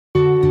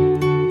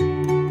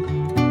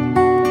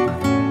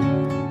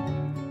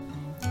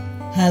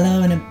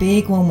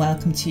big warm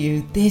welcome to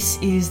you.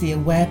 This is the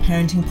Aware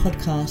Parenting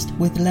Podcast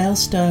with Lael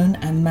Stone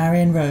and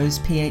Marion Rose,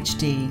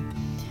 PhD.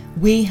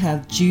 We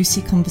have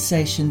juicy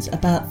conversations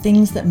about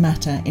things that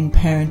matter in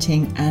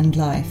parenting and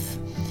life.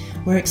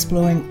 We're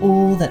exploring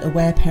all that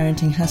Aware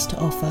Parenting has to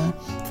offer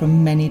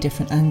from many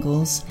different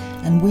angles,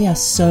 and we are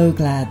so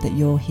glad that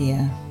you're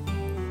here.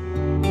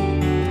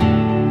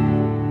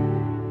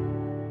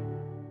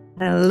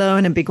 Hello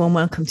and a big warm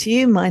welcome to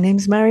you. My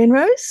name's Marion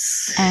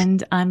Rose.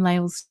 And I'm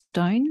Lael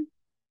Stone.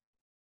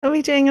 Are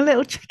we doing a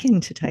little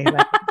check-in today?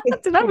 I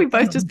don't know, we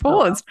both just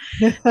paused.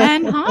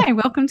 And hi,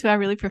 welcome to our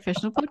really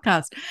professional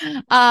podcast.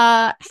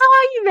 How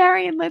are you,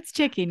 Marion? Let's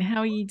check in. How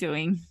are you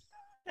doing?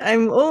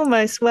 I'm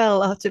almost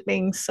well after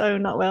being so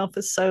not well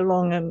for so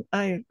long.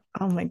 And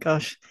oh my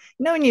gosh.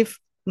 You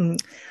know,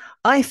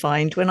 I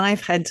find when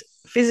I've had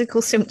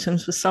physical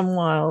symptoms for some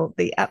while,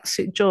 the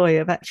absolute joy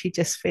of actually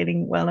just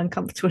feeling well and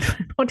comfortable in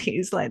my body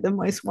is like the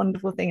most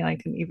wonderful thing I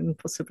can even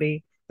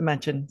possibly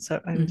imagine. So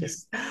I'm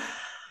just...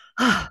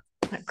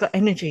 I've got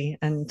energy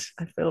and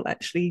I feel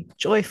actually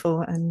joyful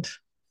and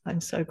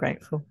I'm so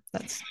grateful.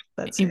 That's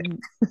it.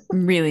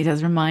 Really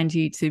does remind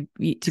you to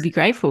be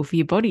grateful for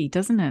your body,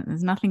 doesn't it?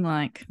 There's nothing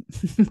like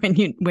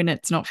when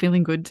it's not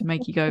feeling good to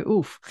make you go,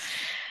 oof,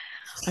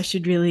 I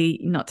should really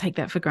not take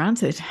that for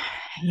granted.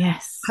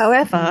 Yes.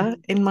 However,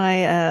 in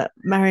my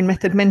Marion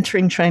Method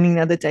mentoring training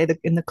the other day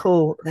in the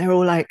call, they're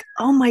all like,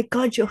 oh my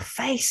God, your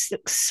face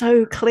looks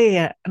so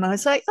clear. And I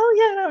was like, oh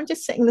yeah, no, I'm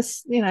just sitting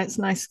this, it's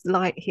nice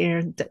light here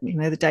and,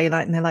 the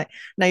daylight. And they're like,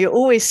 no, you're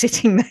always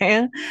sitting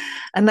there.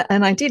 And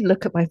I did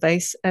look at my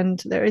face, and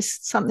there is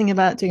something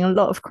about doing a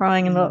lot of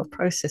crying and a lot of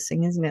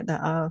processing, isn't it? That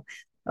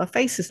our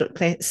faces look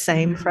the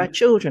same for our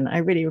children. I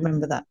really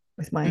remember that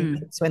with my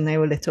kids when they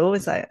were little. It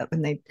was like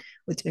when they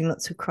were doing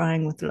lots of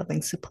crying with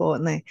loving support,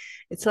 and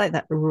it's like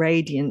that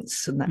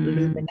radiance and that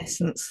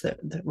luminescence that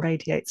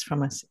radiates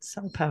from us. It's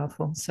so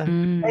powerful. So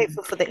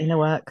grateful for the inner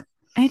work.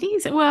 It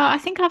is. Well, I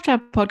think after our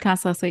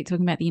podcast last week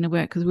talking about the inner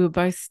work, because we were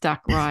both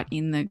stuck right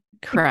in the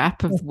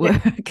crap of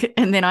work,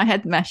 and then I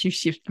had massive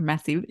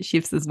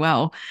shifts as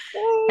well.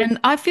 And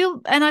I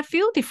feel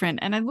different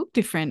and I look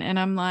different, and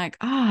I'm like,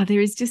 there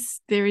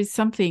is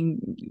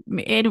something,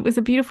 and it was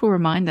a beautiful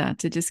reminder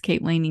to just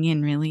keep leaning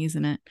in, really,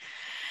 isn't it?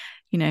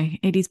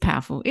 It is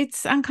powerful.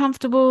 It's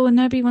uncomfortable and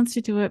nobody wants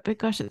to do it, but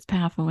gosh, it's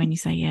powerful when you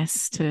say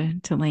yes to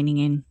leaning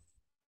in.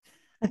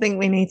 I think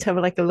we need to have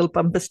like a little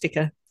bumper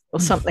sticker or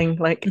something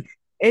like,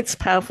 it's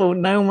powerful,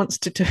 no one wants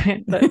to do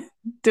it, but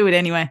do it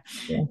anyway.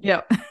 Yeah.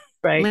 Yep.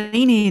 Right.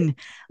 Lean in.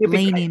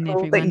 Lean in,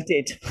 everyone. That you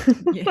did.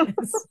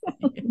 Yes.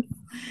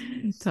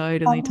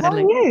 Totally. How are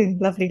you,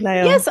 lovely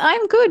Lael? Yes,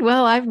 I'm good.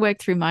 Well, I've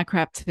worked through my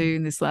crap too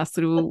in this last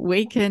little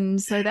week,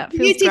 and so that feels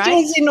great. You did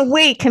yours in a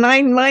week, and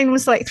mine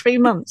was like 3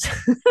 months.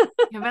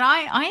 Yeah, but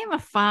I am a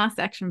fast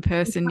action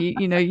person.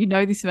 You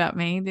know this about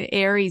me. The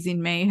Aries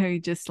in me who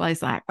just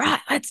is like,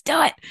 right, let's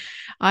do it.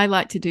 I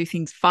like to do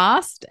things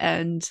fast,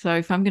 and so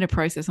if I'm going to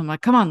process, I'm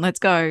like, come on, let's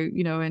go.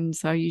 And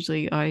so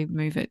usually I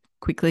move it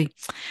quickly.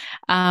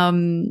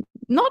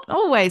 Not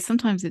always.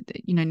 Sometimes it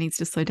needs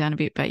to slow down a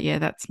bit, but yeah,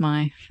 that's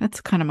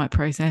kind of my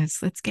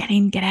process. Let's get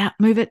in, get out,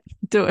 move it,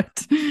 do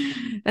it.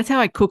 That's how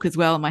I cook as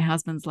well. My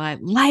husband's like,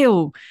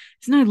 Lael,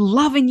 there's no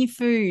love in your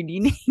food.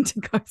 You need to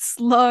go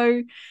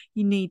slow.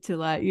 You need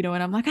to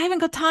and I'm like, I haven't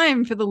got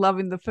time for the love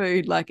in the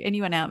food. Like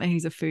anyone out there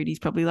who's a foodie's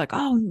probably like,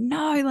 oh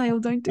no, Lael,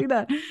 don't do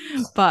that.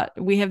 But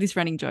we have this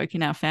running joke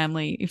in our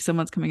family. If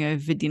someone's coming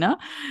over for dinner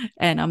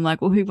and I'm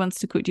like, well, who wants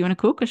to cook? Do you want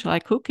to cook or shall I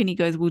cook? And he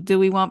goes, well, do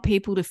we want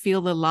people to feel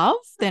the love?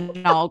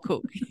 Then I'll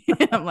cook.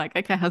 I'm like,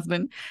 okay,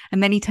 husband.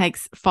 And then he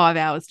takes 5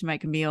 hours to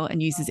make a meal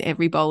and uses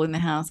every bowl in the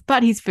house.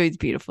 But his food's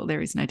beautiful.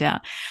 There is no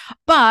doubt.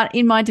 But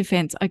in my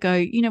defense, I go,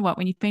 you know what?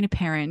 When you've been a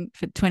parent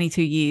for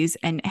 22 years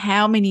and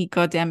how many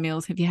goddamn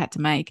meals have you had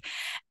to make?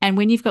 And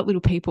when you've got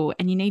little people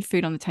and you need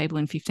food on the table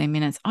in 15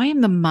 minutes, I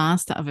am the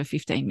master of a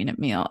 15-minute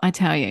meal. I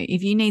tell you,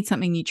 if you need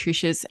something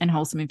nutritious and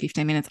wholesome in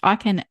 15 minutes, I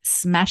can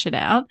smash it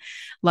out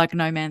like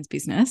no man's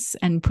business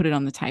and put it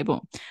on the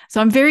table.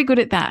 So I'm very good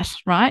at that,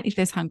 right? If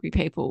there's hungry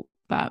people.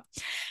 But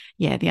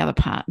yeah, the other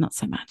part, not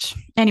so much.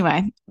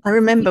 Anyway. I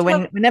remember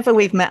whenever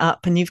we've met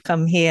up and you've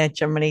come here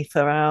generally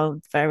for our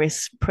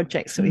various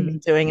projects that we've been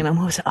doing, and I'm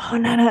always like, oh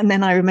no. And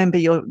then I remember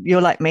you're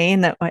like me,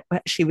 and that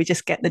actually we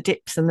just get the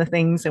dips and the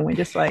things, and we're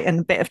just like, and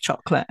a bit of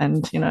chocolate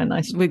and,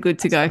 nice. We're good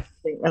to go.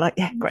 We're like,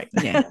 yeah, great.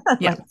 Yeah.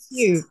 Yeah.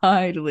 You.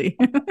 Totally.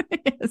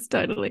 Yes,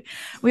 totally.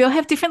 We all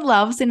have different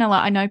loves in our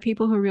life. I know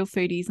people who are real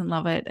foodies and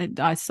love it. And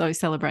I so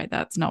celebrate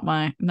that. It's not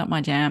my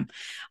jam.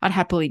 I'd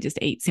happily just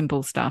eat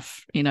simple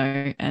stuff,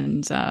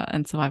 and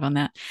survive on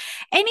that.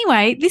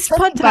 Anyway, this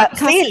podcast about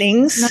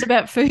feelings, not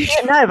about food.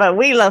 Yeah, no, but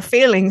we love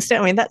feelings,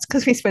 don't we? That's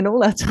because we spend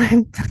all our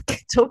time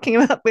talking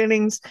about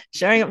feelings,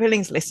 sharing our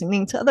feelings,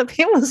 listening to other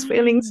people's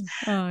feelings.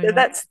 Oh,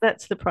 yeah. So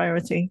that's the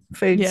priority.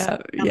 Food.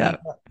 Yeah.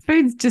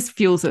 Food just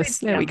fuels us.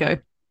 There we go.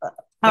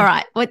 All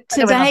right. Well,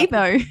 today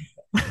though,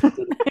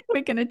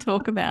 we're going to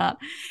talk about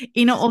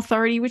inner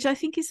authority, which I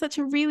think is such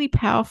a really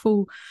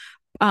powerful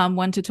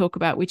one to talk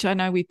about, which I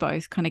know we've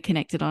both kind of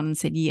connected on and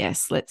said,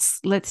 yes, let's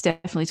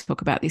definitely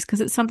talk about this,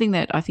 because it's something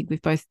that I think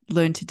we've both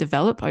learned to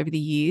develop over the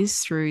years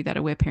through that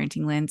aware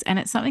parenting lens. And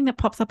it's something that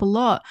pops up a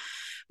lot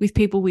with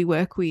people we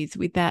work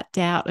with that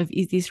doubt of,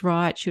 is this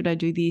right? Should I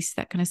do this?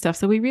 That kind of stuff.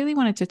 So we really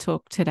wanted to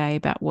talk today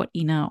about what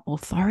inner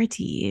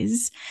authority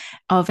is,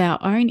 of our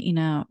own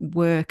inner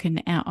work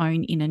and our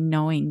own inner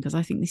knowing, because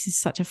I think this is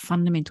such a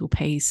fundamental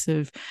piece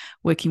of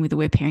working with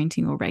aware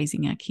parenting or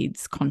raising our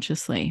kids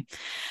consciously.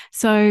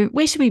 So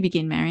where should we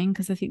begin, Marion?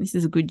 Because I think this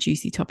is a good,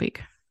 juicy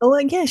topic. Oh,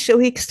 yeah. Shall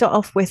we start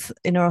off with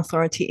inner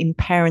authority in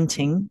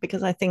parenting?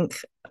 Because I think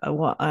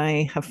what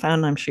I have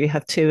found, I'm sure you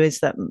have too,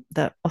 is that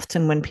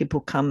often when people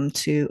come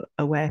to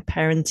aware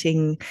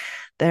parenting,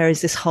 there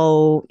is this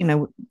whole,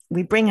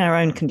 we bring our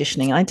own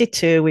conditioning. I did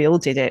too. We all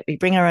did it. We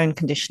bring our own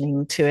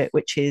conditioning to it,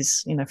 which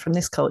is, from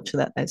this culture,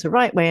 that there's a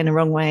right way and a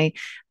wrong way,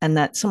 and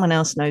that someone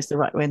else knows the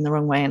right way and the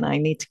wrong way, and I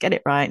need to get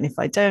it right. And if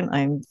I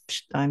don't,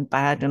 I'm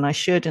bad, and I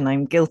should, and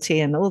I'm guilty,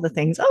 and all the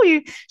things.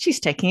 Oh, she's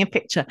taking a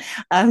picture.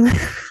 Um,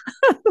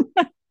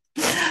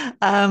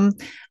 um,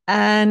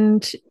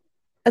 and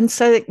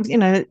so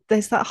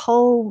there's that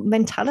whole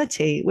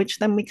mentality which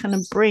then we kind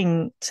of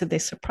bring to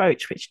this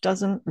approach, which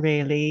doesn't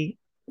really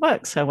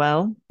work so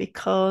well,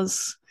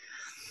 because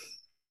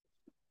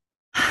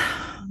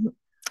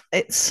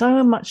it's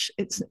so much,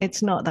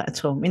 it's not that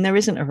at all. I mean, there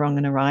isn't a wrong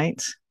and a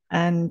right.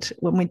 And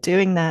when we're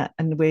doing that,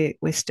 and we're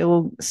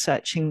still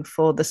searching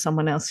for the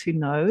someone else who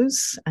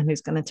knows and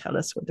who's going to tell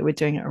us whether we're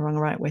doing it wrong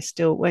or right,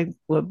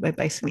 we're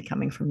basically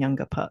coming from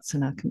younger parts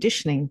in our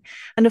conditioning.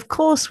 And of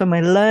course, when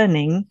we're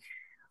learning,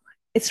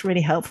 it's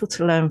really helpful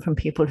to learn from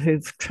people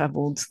who've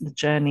traveled the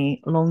journey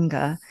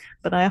longer.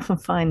 But I often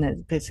find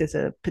that this is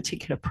a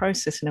particular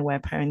process in aware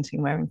parenting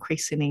where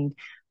increasingly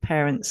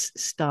parents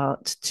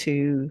start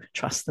to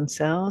trust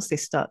themselves. They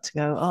start to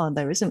go, oh,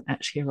 there isn't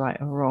actually a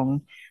right or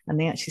wrong. And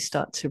they actually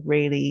start to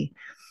really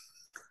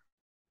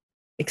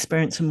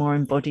experience a more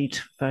embodied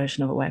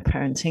version of aware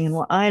parenting. And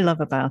what I love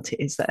about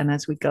it is that, and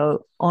as we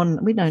go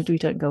on, we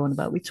don't go on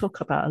about, we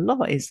talk about a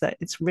lot, is that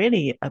it's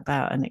really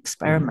about an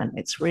experiment.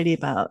 It's really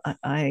about,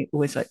 I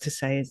always like to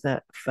say, is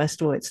that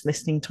first of all, it's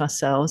listening to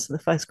ourselves. The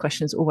first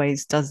question is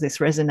always, does this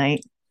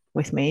resonate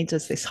with me?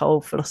 Does this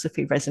whole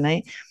philosophy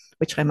resonate?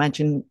 Which I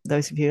imagine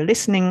those of you who are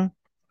listening,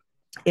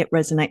 it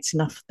resonates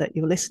enough that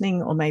you're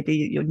listening, or maybe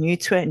you're new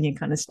to it and you're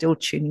kind of still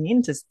tuning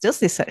in. Does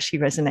this actually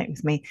resonate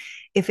with me?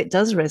 If it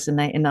does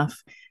resonate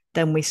enough,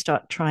 then we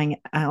start trying it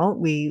out.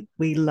 We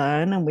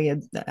learn, and we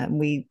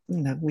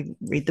we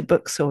read the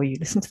books, or you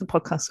listen to the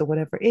podcast, or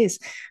whatever it is.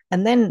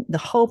 And then the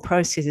whole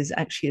process is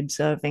actually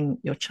observing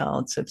your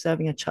child. So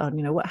observing a child,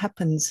 what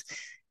happens.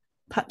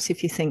 Perhaps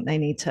if you think they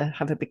need to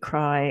have a big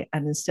cry,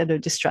 and instead of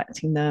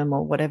distracting them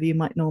or whatever you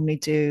might normally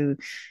do,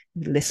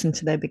 you listen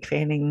to their big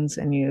feelings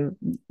and you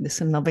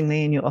listen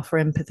lovingly and you offer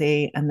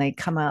empathy, and they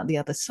come out the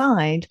other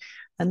side.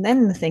 And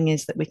then the thing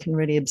is that we can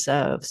really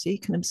observe. So you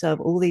can observe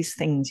all these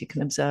things. You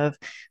can observe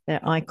their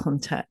eye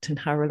contact and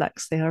how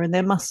relaxed they are in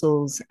their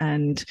muscles,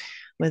 and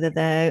whether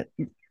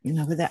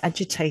whether they're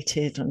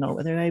agitated or not,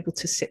 whether they're able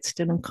to sit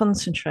still and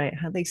concentrate,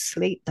 how they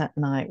sleep that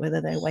night, whether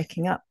they're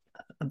waking up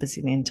a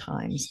bazillion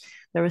times.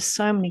 There are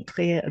so many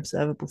clear,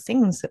 observable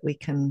things that we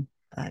can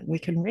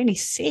really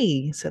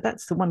see. So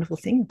that's the wonderful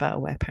thing about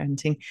aware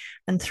parenting.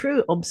 And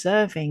through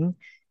observing,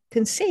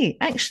 can see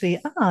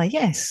actually,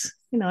 yes,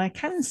 I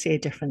can see a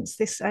difference.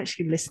 This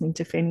actually listening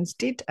to feelings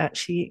did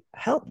actually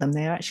help them.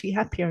 They're actually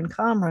happier and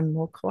calmer and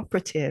more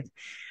cooperative.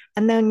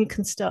 And then you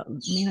can start,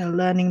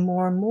 learning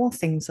more and more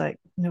things like,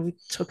 we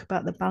talk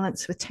about the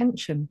balance of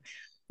attention.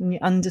 When you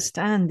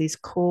understand these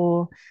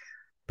core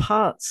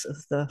parts of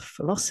the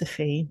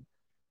philosophy,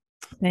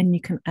 then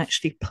you can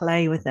actually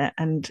play with it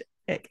and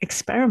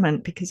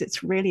experiment, because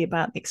it's really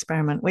about the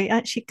experiment. We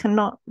actually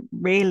cannot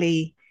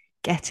really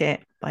get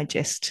it by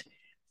just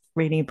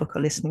reading a book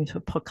or listening to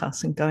a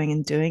podcast and going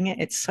and doing it.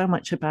 It's so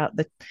much about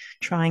the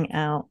trying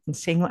out and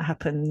seeing what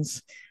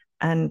happens,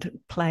 and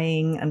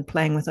playing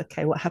with,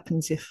 okay, what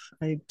happens if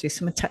I do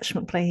some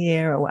attachment play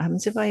here, or what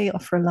happens if I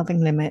offer a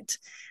loving limit,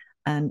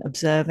 and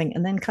observing,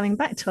 and then coming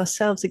back to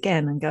ourselves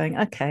again and going,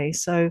 okay,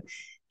 so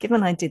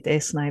given I did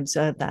this and I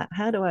observed that,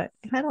 how do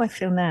I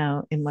feel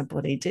now in my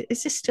body?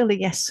 Is this still a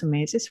yes for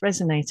me? Is this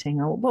resonating?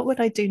 Or what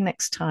would I do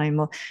next time?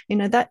 Or,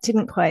 that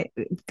didn't quite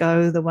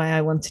go the way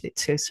I wanted it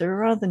to. So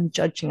rather than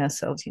judging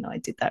ourselves, I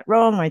did that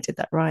wrong or I did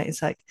that right,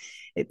 it's like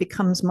it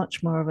becomes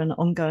much more of an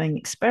ongoing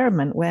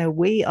experiment where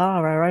we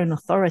are our own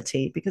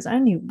authority, because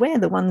only we're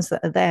the ones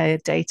that are there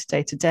day to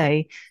day to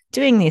day,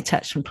 doing the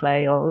attachment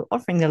play or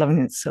offering the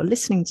lovingness or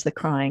listening to the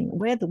crying.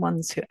 We're the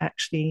ones who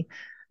actually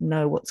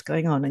know what's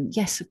going on. And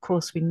yes, of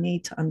course, we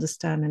need to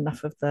understand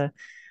enough of the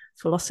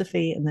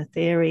philosophy and the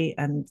theory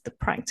and the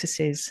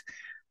practices,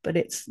 but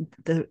it's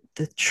the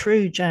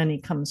true journey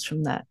comes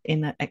from that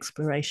inner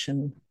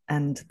exploration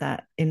and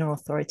that inner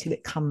authority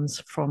that comes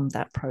from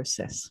that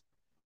process.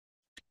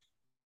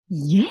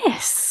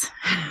 Yes.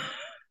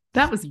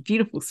 That was a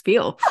beautiful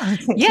spiel. Oh, thank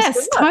you so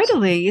Yes, much.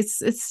 totally.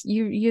 It's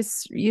you're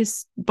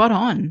spot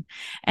on.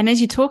 And as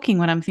you're talking,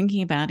 what I'm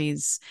thinking about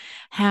is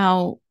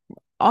how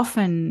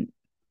often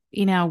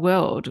in our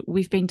world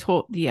we've been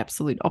taught the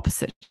absolute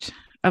opposite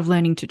of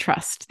learning to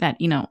trust that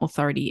inner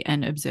authority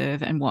and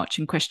observe and watch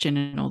and question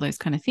and all those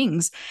kind of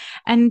things.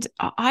 And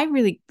I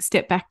really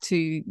step back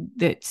to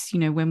that,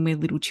 when we're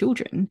little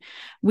children,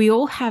 we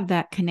all have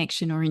that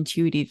connection or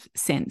intuitive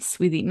sense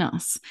within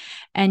us.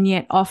 And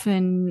yet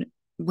often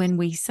when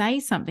we say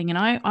something, and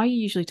I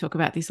usually talk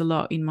about this a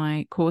lot in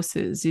my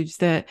courses, is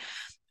that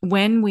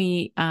when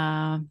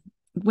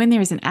when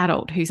there is an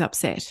adult who's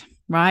upset,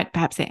 right?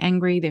 Perhaps they're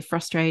angry, they're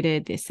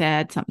frustrated, they're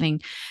sad, something.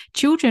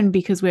 Children,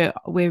 because we're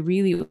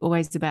really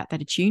always about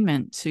that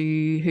attunement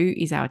to who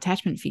is our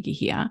attachment figure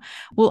here,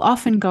 will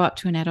often go up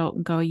to an adult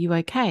and go, "Are you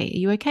okay? Are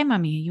you okay,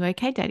 mummy? Are you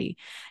okay, daddy?"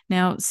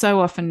 Now,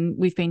 so often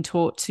we've been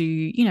taught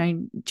to,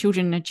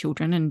 children are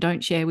children and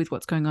don't share with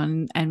what's going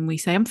on. And we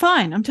say, "I'm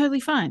fine, I'm totally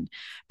fine,"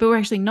 but we're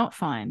actually not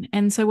fine.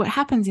 And so what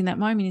happens in that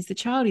moment is the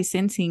child is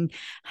sensing,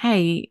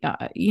 hey,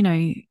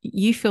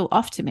 you feel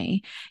off to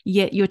me,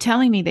 yet you're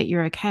telling me that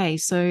you're okay.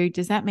 So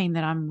does that mean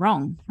that I'm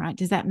wrong, right?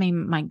 Does that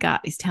mean my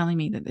gut is telling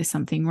me that there's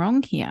something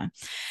wrong here?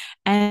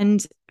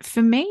 And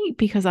for me,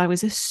 because I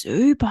was a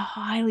super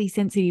highly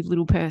sensitive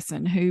little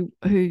person who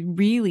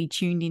really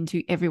tuned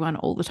into everyone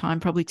all the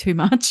time, probably too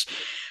much,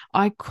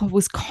 I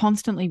was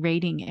constantly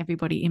reading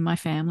everybody in my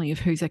family of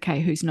who's okay,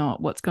 who's not,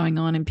 what's going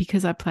on. And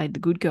because I played the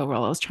good girl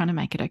role, I was trying to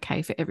make it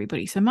okay for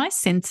everybody. So my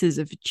senses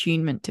of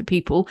attunement to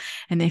people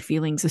and their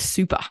feelings are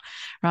super,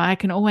 right? I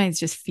can always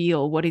just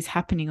feel what is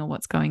happening or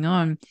what's going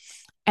on.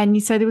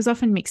 And so there was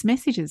often mixed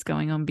messages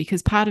going on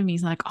because part of me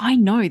is like, I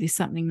know there's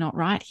something not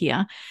right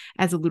here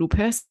as a little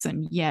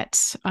person,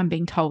 yet I'm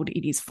being told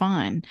it is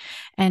fine.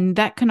 And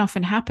that can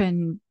often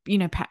happen,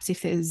 perhaps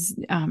if there's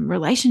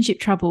relationship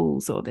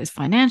troubles or there's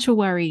financial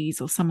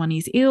worries or someone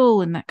is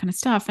ill and that kind of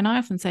stuff. And I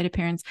often say to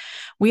parents,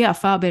 we are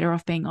far better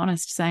off being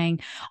honest,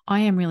 saying,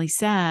 I am really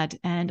sad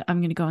and I'm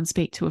going to go and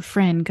speak to a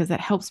friend because that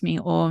helps me,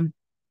 or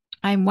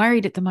I'm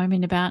worried at the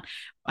moment about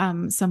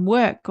some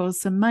work or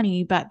some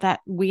money, but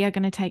that we are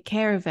going to take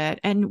care of it.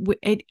 And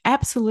it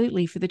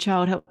absolutely for the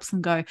child helps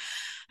them go,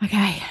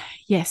 okay,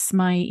 yes,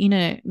 my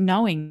inner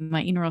knowing,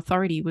 my inner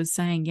authority was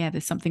saying, yeah,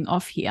 there's something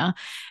off here.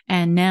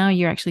 And now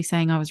you're actually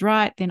saying I was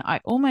right. Then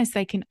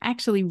they can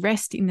actually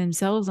rest in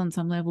themselves on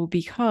some level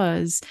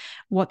because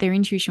what their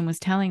intuition was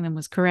telling them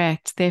was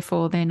correct.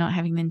 Therefore, they're not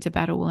having then to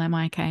battle, well, am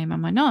I okay?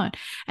 Am I not?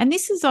 And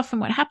this is often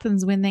what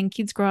happens when then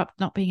kids grow up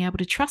not being able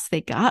to trust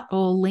their gut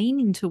or lean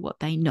into what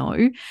they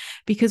know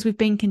because we've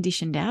been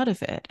conditioned out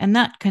of it. And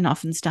that can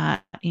often start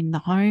in the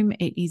home.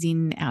 It is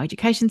in our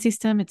education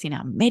system. It's in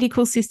our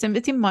medical system.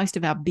 It's in most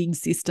of our big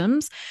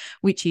systems,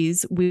 which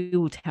is we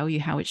will tell you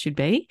how it should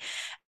be.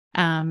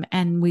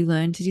 And we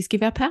learn to just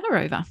give our power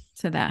over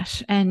to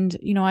that. And,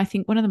 I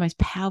think one of the most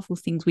powerful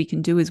things we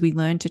can do is we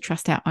learn to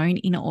trust our own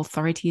inner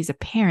authority as a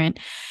parent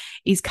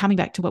is coming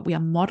back to what we are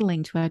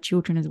modeling to our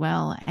children as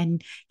well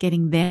and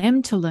getting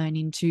them to learn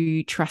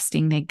into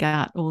trusting their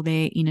gut or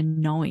their inner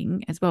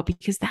knowing as well,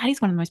 because that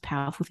is one of the most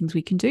powerful things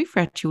we can do for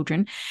our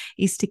children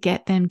is to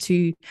get them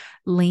to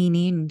lean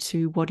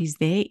into what is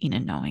their inner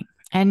knowing.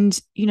 And,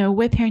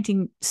 where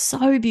parenting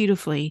so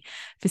beautifully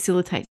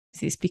facilitates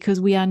this because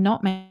we are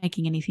not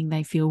making anything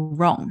they feel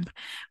wrong.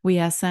 We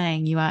are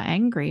saying you are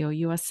angry or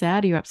you are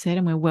sad or you're upset,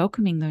 and we're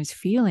welcoming those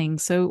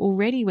feelings. So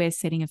already we're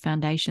setting a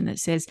foundation that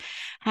says,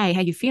 hey,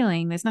 how you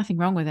feeling? There's nothing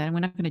wrong with it. And we're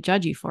not going to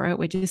judge you for it.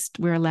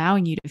 We're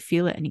allowing you to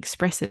feel it and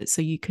express it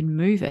so you can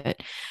move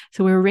it.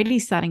 So we're already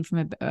starting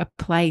from a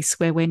place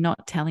where we're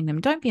not telling them,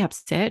 don't be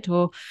upset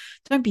or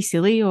don't be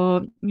silly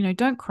or,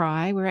 don't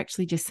cry. We're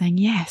actually just saying,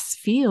 yes,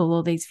 feel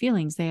all these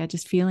feelings. They are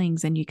just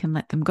feelings and you can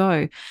let them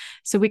go.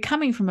 So we're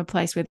coming from a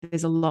place where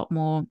there's a lot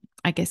more,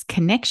 I guess,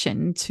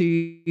 connection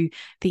to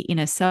the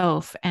inner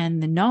self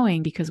and the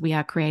knowing because we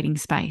are creating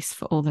space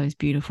for all those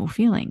beautiful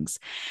feelings.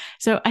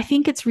 So I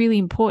think it's really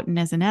important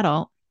as an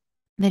adult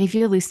that if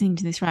you're listening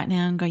to this right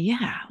now and go,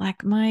 yeah,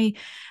 like my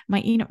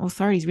inner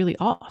authority is really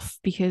off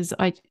because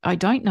I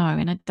don't know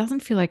and it doesn't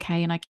feel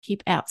okay and I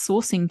keep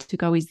outsourcing to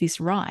go, is this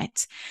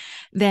right?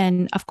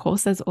 Then of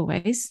course, as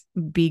always,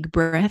 big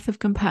breath of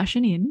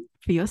compassion in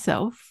for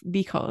yourself,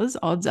 because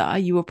odds are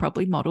you were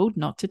probably modeled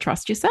not to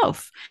trust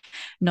yourself,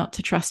 not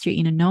to trust your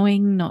inner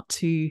knowing, not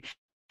to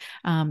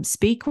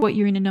speak what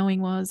your inner knowing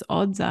was.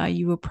 Odds are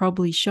you were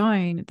probably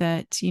shown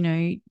that,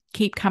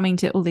 keep coming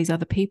to all these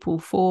other people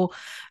for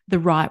the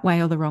right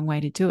way or the wrong way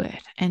to do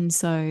it. And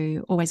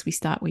so always we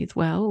start with,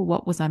 well,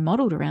 what was I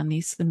modeled around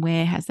this and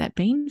where has that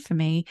been for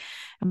me?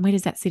 And where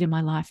does that sit in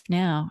my life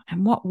now?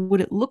 And what would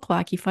it look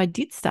like if I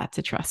did start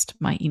to trust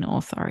my inner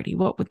authority?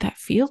 What would that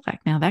feel like?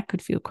 Now that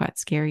could feel quite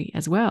scary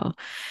as well.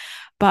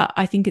 But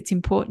I think it's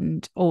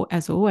important, or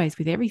as always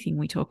with everything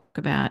we talk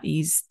about,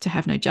 is to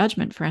have no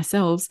judgment for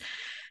ourselves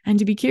and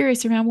to be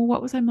curious around, well,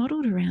 what was I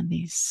modeled around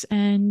this?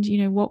 And,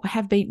 what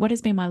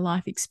has been my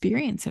life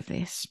experience of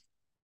this?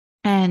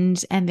 And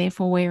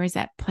therefore, where is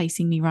that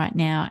placing me right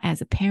now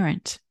as a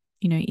parent,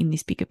 in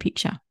this bigger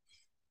picture?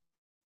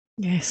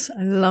 Yes,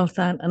 I love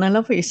that. And I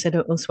love what you said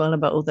as well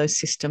about all those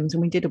systems.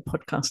 And we did a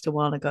podcast a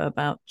while ago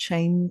about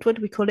change. What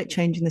do we call it?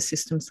 Changing the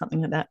system,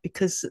 something like that,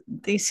 because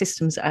these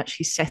systems are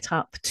actually set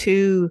up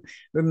to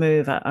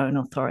remove our own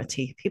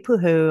authority. People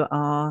who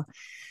are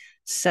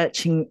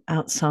searching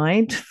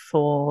outside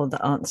for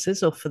the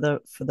answers or for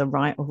the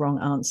right or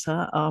wrong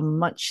answer are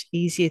much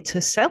easier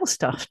to sell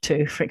stuff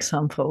to, for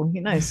example.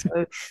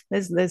 So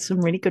there's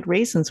some really good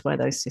reasons why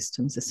those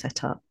systems are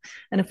set up.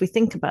 And if we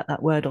think about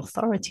that word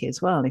authority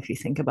as well, if you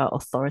think about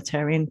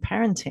authoritarian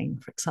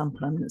parenting, for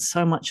example, I mean, it's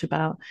so much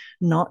about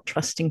not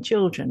trusting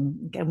children.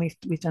 Again,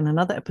 we've done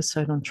another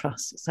episode on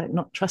trust. It's like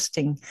not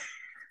trusting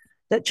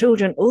that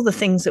children, all the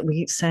things that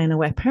we say in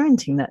aware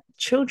parenting, that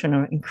children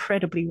are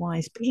incredibly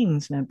wise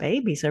beings.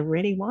 Babies are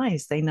really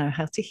wise. They know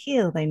how to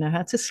heal, they know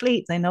how to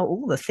sleep, they know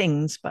all the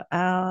things, but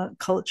our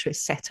culture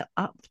is set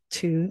up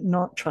to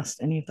not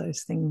trust any of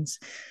those things.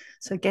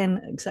 So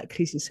again,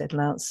 exactly as you said,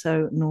 Lau, it's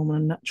so normal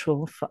and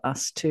natural for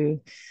us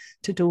to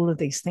do all of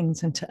these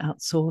things and to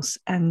outsource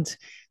and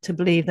to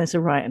believe there's a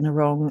right and a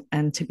wrong,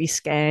 and to be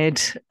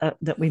scared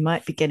that we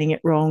might be getting it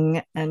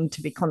wrong, and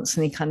to be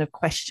constantly kind of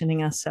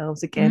questioning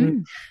ourselves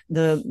again.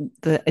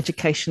 The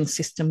education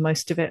system,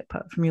 most of it,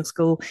 apart from your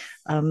school,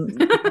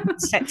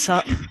 sets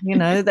up,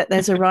 that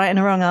there's a right and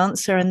a wrong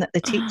answer, and that the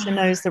teacher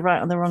knows the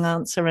right and the wrong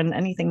answer, and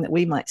anything that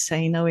we might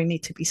say, no, we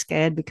need to be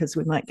scared because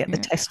we might get the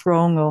test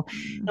wrong, or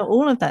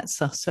all of that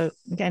stuff. So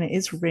again, it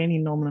is really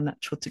normal and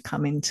natural to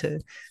come into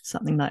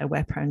something like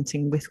aware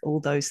parenting with all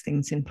those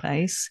things in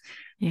place.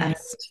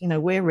 Yes.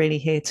 And we're really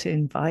here to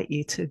invite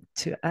you to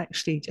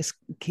actually just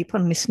keep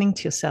on listening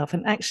to yourself.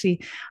 And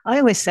actually, I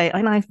always say,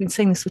 and I've been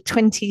saying this for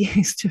 20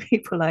 years to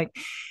people, like,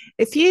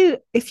 if you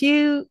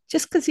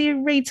just because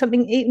you read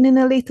something even in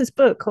Aletha's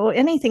book or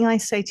anything I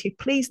say to you,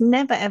 please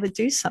never ever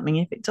do something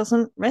if it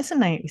doesn't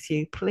resonate with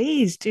you.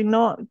 Please do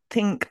not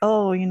think,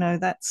 oh,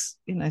 that's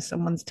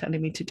someone's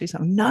telling me to do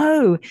something.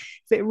 No,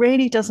 if it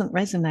really doesn't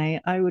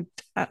resonate, I would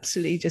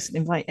absolutely just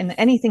invite, and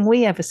anything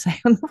we ever say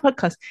on the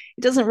podcast,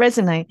 it doesn't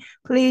resonate,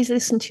 please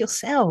listen to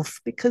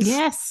yourself, because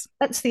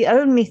that's the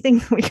only thing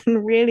that we can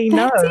really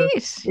know.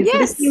 That's it. Is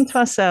listening to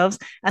ourselves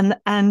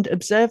and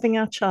observing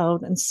our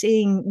child and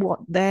seeing what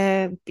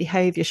their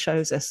behavior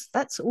shows us.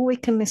 That's all we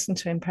can listen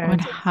to in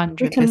parenting.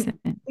 100%.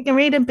 We can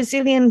read a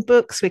bazillion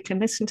books, we can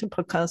listen to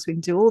podcasts, we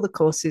can do all the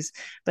courses,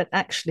 but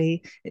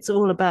actually it's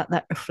all about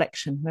that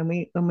reflection.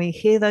 When we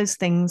hear those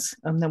things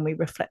and then we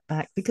reflect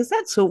back, because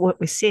that's all what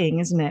we're seeing,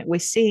 isn't it? We're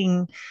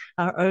seeing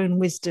our own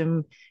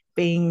wisdom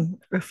being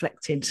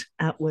reflected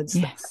outwards.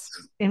 Yes.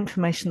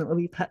 Information that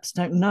we perhaps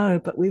don't know,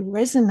 but we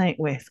resonate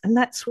with. And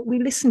that's what we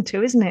listen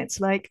to, isn't it? It's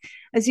like,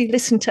 as you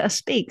listen to us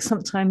speak,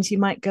 sometimes you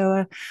might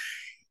go,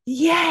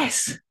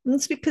 yes. And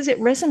it's because it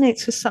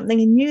resonates with something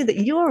in you that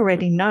you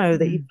already know,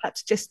 that you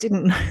perhaps just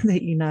didn't know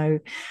that you know.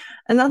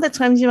 And other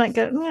times you might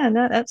go, yeah,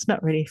 no, that's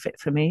not really fit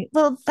for me.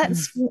 Well,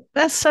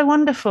 that's so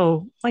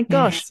wonderful. My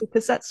gosh,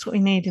 because that's what we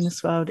need in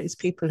this world, is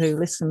people who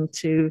listen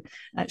to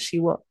actually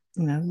what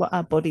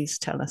our bodies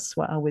tell us,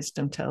 what our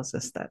wisdom tells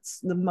us. That's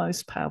the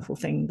most powerful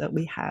thing that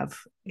we have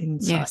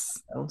inside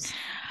ourselves.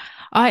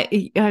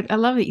 I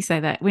love that you say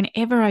that.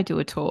 Whenever I do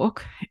a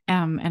talk,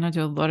 and I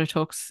do a lot of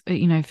talks,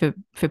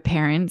 for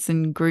parents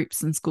and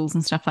groups and schools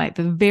and stuff, like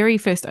the very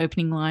first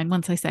opening line,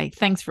 once I say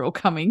thanks for all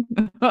coming,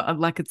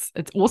 like it's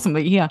awesome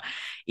that you're here,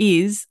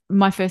 is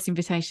my first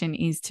invitation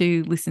is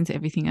to listen to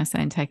everything I say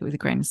and take it with a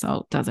grain of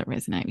salt. Does it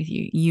resonate with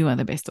you? You are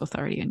the best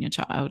authority on your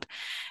child.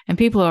 And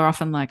people are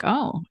often like,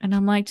 oh, and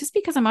I'm like, just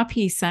because I'm up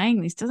here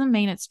saying this doesn't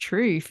mean it's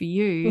true for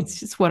you.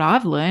 It's just what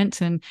I've learnt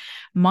and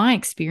my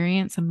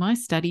experience and my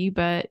study,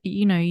 but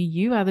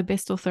you are the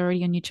best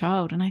authority on your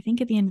child. And I think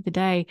at the end of the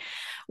day,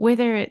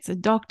 whether it's a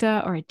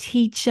doctor or a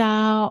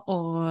teacher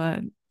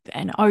or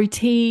an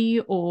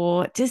OT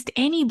or just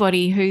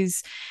anybody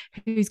who's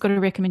got a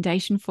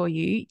recommendation for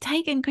you,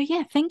 take it and go,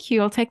 yeah, thank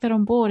you, I'll take that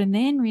on board, and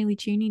then really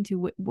tune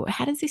into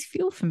how does this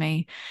feel for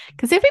me?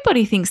 Because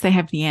everybody thinks they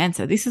have the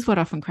answer. This is what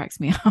often cracks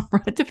me up,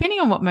 right? Depending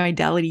on what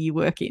modality you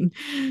work in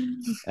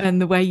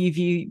and the way you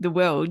view the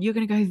world, you're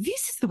going to go,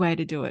 this is the way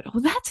to do it, or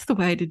that's the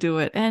way to do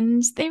it,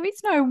 and there is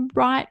no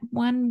right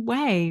one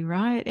way,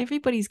 right?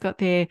 Everybody's got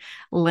their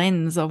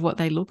lens of what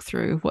they look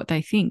through, what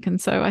they think. And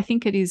so I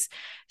think it is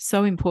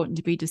so important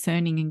to be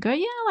discerning and go,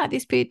 yeah, I like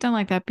this bit, don't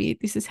like that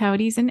bit, this is how it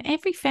is. And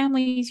every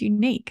family is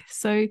unique,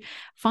 so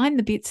find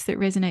the bits that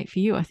resonate for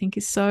you. I think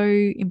is so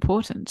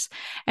important.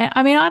 And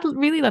I mean, I'd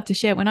really love to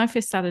share, when I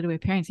first started aware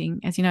parenting,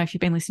 as you know, if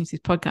you've been listening to this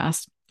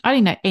podcast, I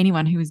didn't know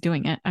anyone who was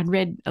doing it. I'd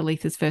read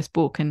Aletha's first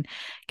book and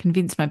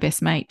convinced my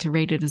best mate to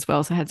read it as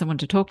well, so I had someone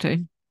to talk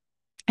to.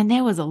 And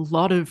there was a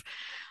lot of,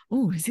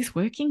 oh, is this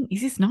working?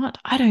 Is this not?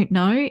 I don't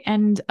know.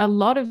 And a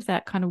lot of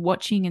that kind of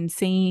watching and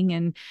seeing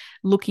and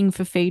looking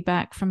for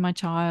feedback from my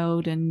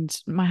child, and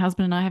my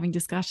husband and I having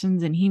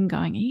discussions, and him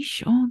going, are you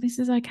sure this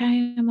is okay?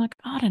 And I'm like,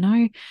 I don't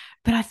know,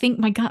 but I think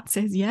my gut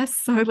says yes,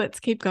 so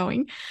let's keep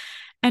going.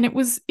 And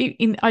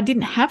I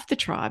didn't have the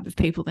tribe of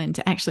people then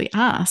to actually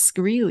ask,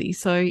 really.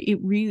 So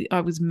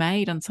I was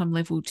made on some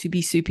level to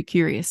be super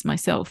curious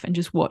myself and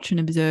just watch and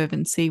observe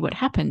and see what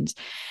happened.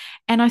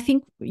 And I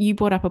think you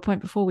brought up a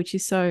point before, which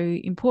is so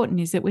important,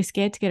 is that we're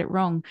scared to get it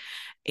wrong.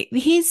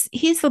 Here's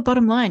the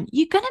bottom line.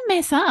 You're going to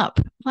mess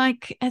up.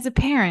 Like, as a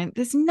parent,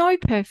 there's no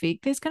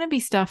perfect. There's going to be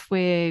stuff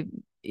where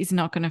is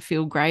not going to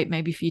feel great,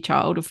 maybe for your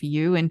child or for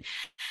you. And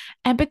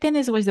but then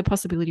there's always the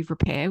possibility of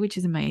repair, which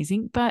is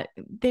amazing, but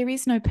there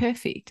is no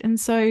perfect. And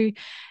so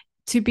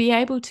to be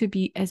able to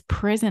be as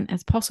present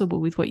as possible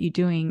with what you're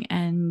doing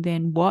and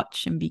then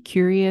watch and be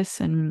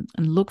curious and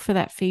look for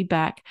that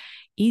feedback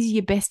is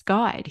your best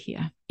guide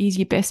here, is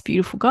your best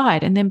beautiful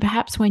guide. And then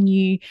perhaps when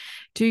you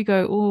do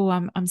go, oh,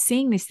 I'm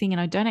seeing this thing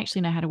and I don't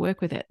actually know how to work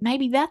with it,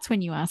 maybe that's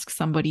when you ask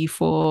somebody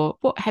for,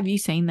 what have you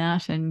seen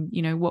that? And,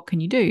 what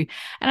can you do?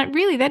 And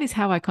that is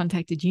how I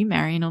contacted you,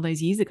 Marion, all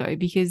those years ago,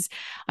 because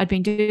I'd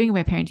been doing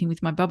aware parenting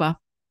with my baba.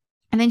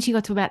 And then she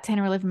got to about 10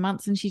 or 11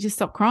 months and she just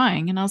stopped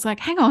crying. And I was like,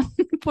 hang on,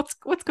 what's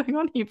going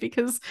on here?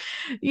 Because,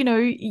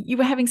 you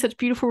were having such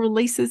beautiful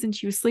releases and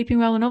she was sleeping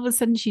well. And all of a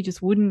sudden she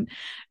just wouldn't,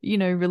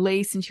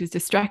 release, and she was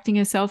distracting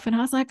herself. And I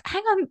was like,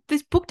 hang on,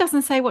 this book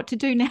doesn't say what to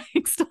do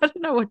next. I don't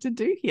know what to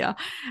do here.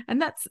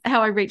 And that's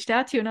how I reached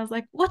out to you. And I was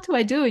like, what do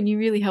I do? And you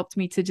really helped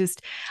me to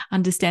just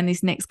understand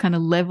this next kind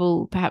of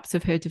level, perhaps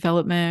of her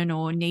development,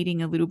 or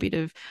needing a little bit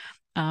of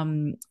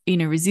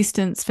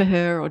resistance for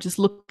her, or just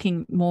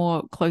looking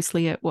more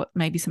closely at what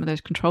maybe some of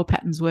those control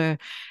patterns were,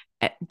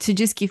 to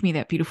just give me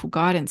that beautiful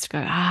guidance to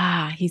go,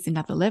 here's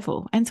another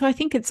level. And so I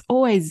think it's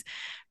always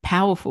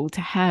powerful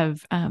to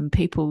have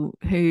people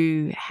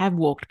who have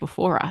walked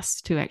before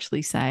us to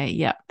actually say,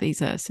 yeah,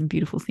 these are some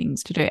beautiful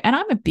things to do. And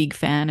I'm a big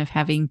fan of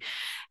having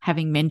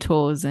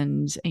mentors,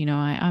 and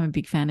I'm a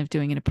big fan of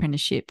doing an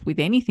apprenticeship with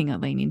anything I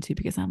lean into,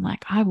 because I'm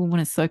like, I will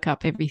want to soak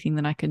up everything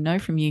that I can know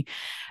from you.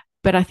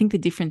 But I think the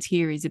difference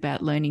here is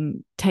about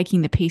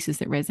taking the pieces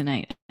that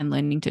resonate and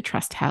learning to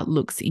trust how it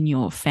looks in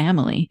your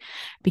family,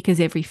 because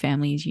every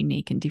family is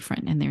unique and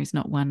different, and there is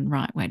not one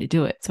right way to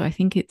do it. So I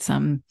think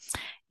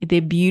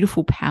they're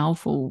beautiful,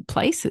 powerful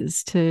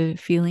places to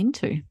feel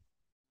into.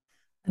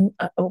 And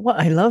what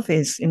I love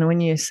is,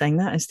 when you're saying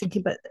that, I was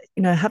thinking about,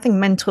 having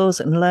mentors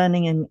and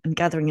learning and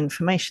gathering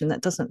information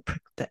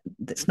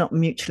that's not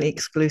mutually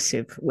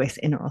exclusive with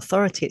inner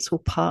authority. It's all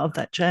part of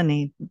that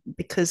journey,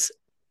 because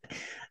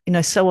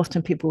so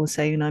often people will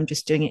say, I'm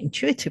just doing it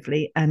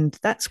intuitively, and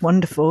that's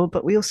wonderful,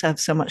 but we also have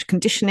so much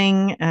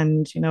conditioning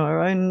and,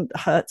 our own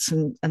hurts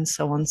and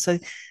so on. So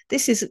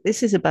this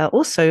is about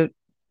also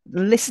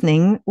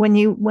listening when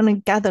you want to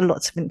gather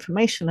lots of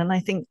information. And I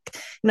think,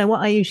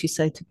 what I usually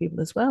say to people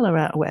as well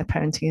around aware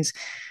parenting is,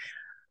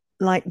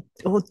 like,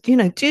 or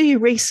do your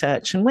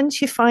research, and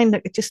once you find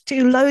that, just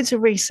do loads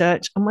of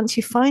research, and once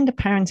you find a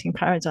parenting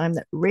paradigm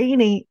that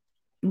really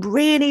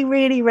really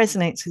really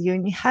resonates with you,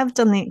 and you have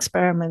done the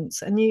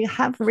experiments and you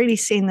have really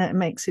seen that it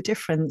makes a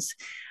difference,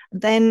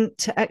 then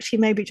to actually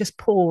maybe just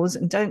pause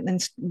and don't then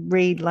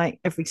read like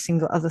every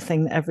single other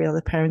thing that every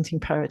other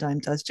parenting paradigm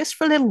does, just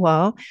for a little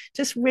while,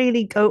 just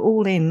really go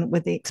all in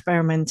with the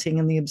experimenting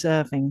and the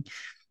observing.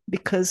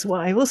 Because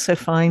what I also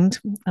find,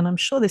 and I'm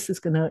sure this is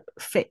going to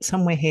fit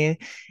somewhere here,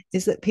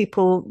 is that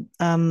people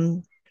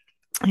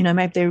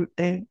maybe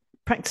they're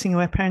practicing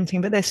aware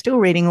parenting, but they're still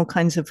reading all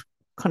kinds of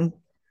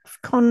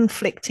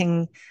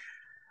conflicting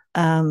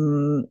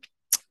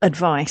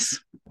advice.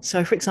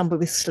 So, for example,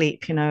 with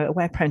sleep,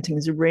 aware parenting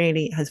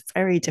has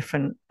very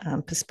different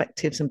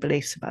perspectives and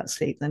beliefs about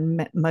sleep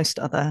than most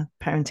other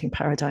parenting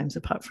paradigms,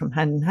 apart from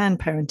hand-in-hand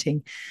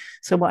parenting.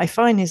 So what I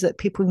find is that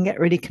people can get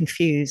really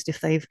confused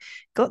if they've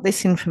got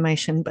this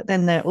information, but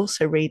then they're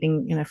also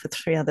reading, for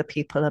 3 other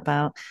people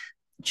about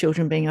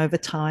children being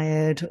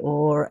overtired,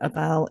 or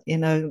about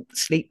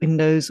sleep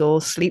windows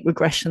or sleep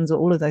regressions, or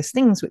all of those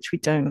things which we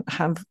don't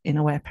have in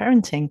aware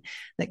parenting,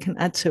 that can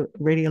add to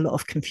really a lot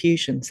of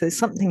confusion. So there's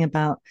something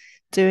about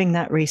doing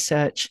that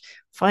research,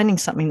 finding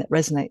something that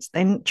resonates,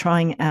 then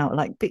trying it out,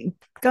 like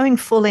going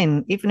full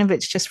in, even if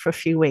it's just for a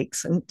few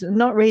weeks, and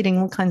not reading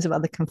all kinds of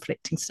other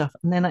conflicting stuff,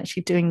 and then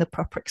actually doing the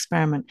proper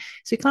experiment.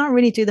 So you can't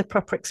really do the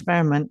proper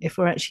experiment if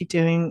we're actually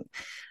doing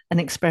an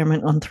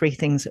experiment on 3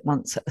 things at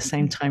once at the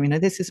same time.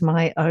 This is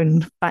my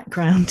own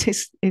background,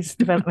 is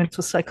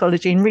developmental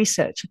psychology and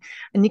research.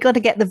 And you got to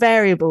get the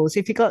variables.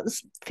 If you've got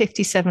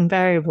 57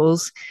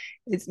 variables,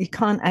 you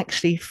can't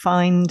actually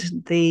find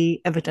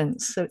the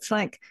evidence. So it's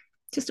like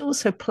just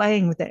also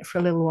playing with it for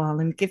a little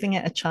while and giving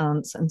it a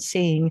chance and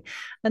seeing.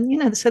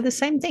 And, so the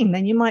same thing,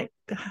 then you might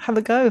have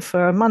a go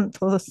for a month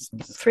or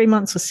 3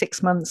 months or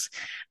 6 months,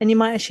 and you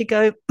might actually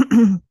go,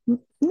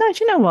 no,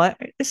 do you know what?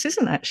 This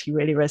isn't actually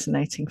really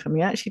resonating for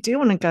me. I actually do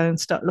want to go and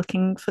start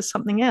looking for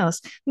something else,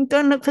 and go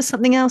and look for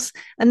something else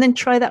and then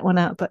try that one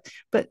out.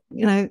 But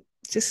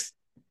just,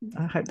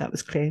 I hope that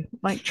was clear.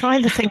 Like, try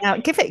the thing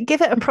out, give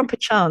it a proper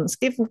chance,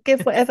 give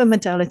whatever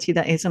modality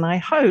that is. And I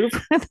hope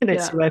that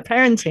it's aware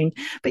parenting,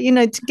 but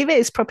to give it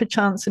its proper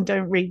chance, and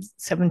don't read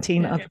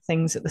 17 other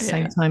things at the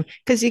same time,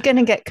 because you're going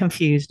to get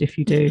confused if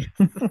you do.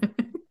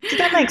 Did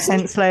that make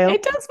sense, Lael?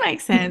 It does make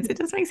sense. It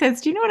does make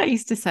sense. Do you know what I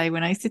used to say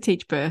when I used to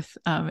teach birth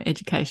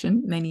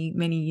education many,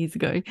 many years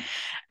ago?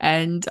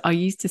 And I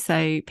used to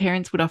say,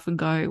 parents would often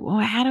go, well,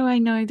 how do I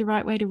know the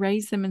right way to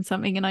raise them and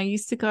something? And I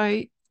used to go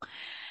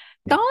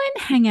and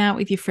hang out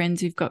with your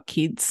friends who've got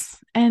kids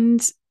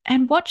and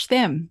watch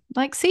them,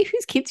 like see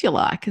whose kids you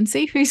like and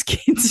see whose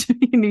kids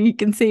you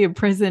can see are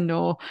present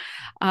or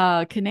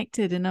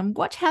connected, and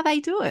watch how they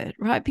do it,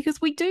 right?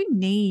 Because we do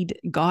need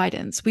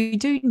guidance, we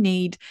do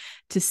need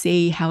to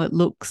see how it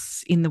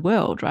looks in the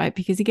world, right?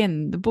 Because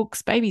again, the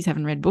books, babies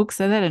haven't read books,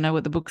 so they don't know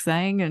what the book's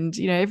saying, and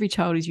every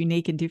child is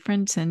unique and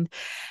different,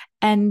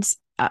 and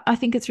I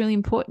think it's really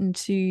important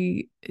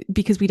to,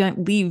 because we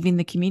don't live in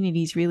the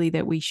communities really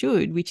that we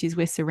should, which is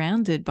we're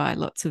surrounded by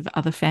lots of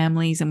other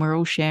families and we're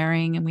all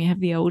sharing and we have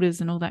the elders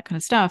and all that kind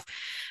of stuff.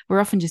 We're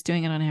often just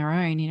doing it on our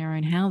own in our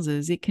own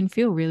houses. It can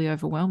feel really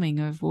overwhelming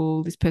of,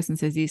 well, this person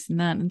says this and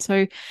that. And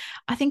so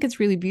I think it's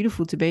really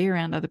beautiful to be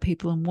around other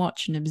people and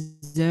watch and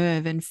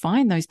observe and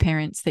find those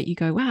parents that you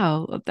go,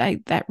 wow,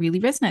 that really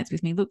resonates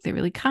with me. Look, they're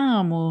really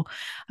calm, or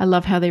I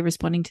love how they're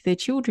responding to their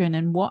children.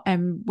 And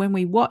when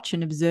we watch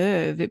and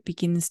observe, it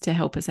begins to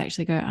help us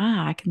actually go,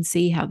 I can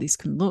see how this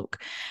can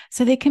look.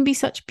 So there can be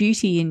such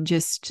beauty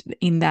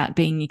in that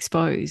being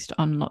exposed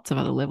on lots of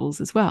other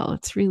levels as well.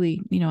 It's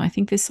really, I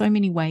think there's so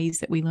many ways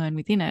that we learn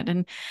within it.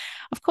 And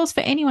of course, for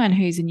anyone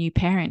who's a new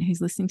parent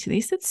who's listening to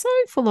this, it's so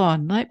full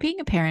on. Like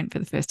being a parent for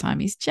the first time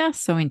is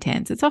just so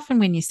intense. It's often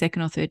when your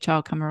second or third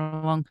child come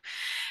along,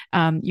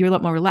 you're a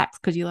lot more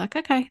relaxed because you're like,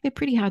 okay, they're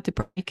pretty hard to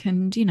break,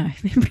 and they're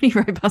pretty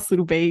robust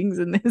little beings,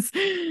 and there's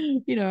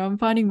I'm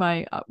finding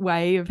my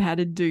way of how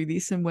to do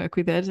this and work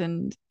with it,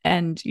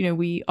 and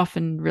we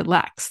often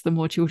relax the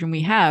more children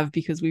we have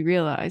because we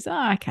realize,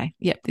 okay,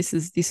 yep, this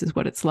is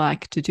what it's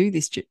like to do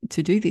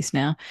this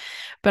now.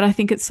 But I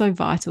think it's so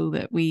vital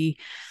that we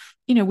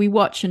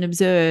watch and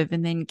observe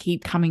and then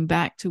keep coming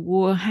back to,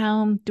 well,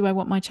 how do I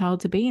want my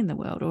child to be in the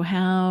world, or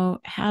how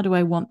do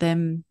I want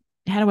them,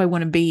 how do I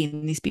want to be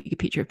in this bigger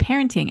picture of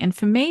parenting? And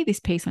for me, this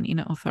piece on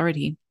inner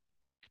authority,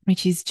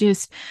 which is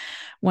just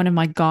one of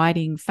my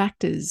guiding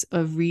factors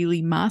of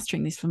really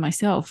mastering this for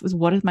myself, was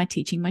what am I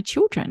teaching my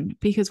children?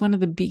 Because one of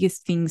the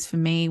biggest things for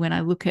me when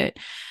I look at,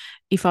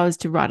 if I was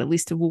to write a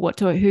list of, well,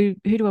 who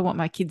do I want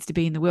my kids to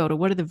be in the world, or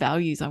what are the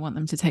values I want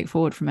them to take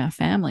forward from our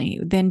family,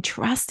 then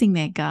trusting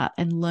their gut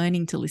and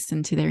learning to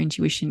listen to their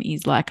intuition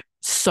is like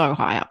so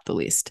high up the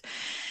list.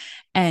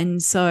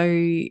 And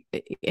so,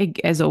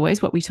 as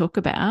always, what we talk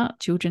about,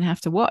 children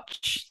have to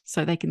watch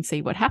so they can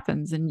see what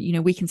happens. And,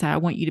 we can say, I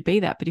want you to be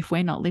that. But if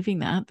we're not living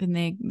that, then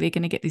they're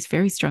going to get this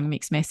very strong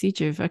mixed message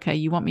of, okay,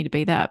 you want me to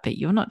be that, but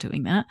you're not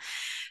doing that.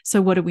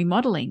 So what are we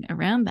modeling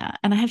around that?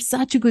 And I have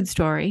such a good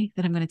story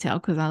that I'm going to tell,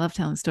 because I love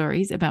telling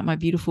stories, about my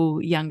beautiful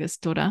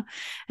youngest daughter.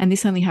 And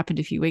this only happened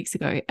a few weeks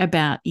ago,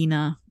 about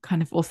inner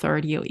kind of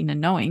authority or inner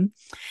knowing.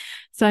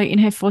 So in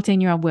her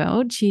 14-year-old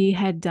world, she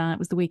had, it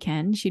was the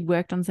weekend, she'd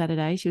worked on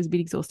Saturday. She was a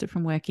bit exhausted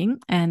from working.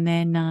 And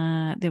then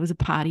there was a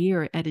party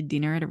or at a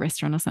dinner at a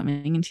restaurant or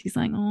something. And she's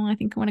like, I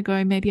think I want to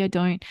go. Maybe I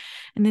don't.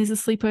 And there's a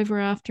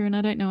sleepover after, and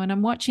I don't know. And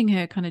I'm watching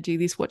her kind of do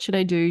this. What should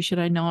I do? Should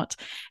I not?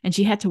 And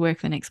she had to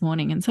work the next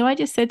morning. And so I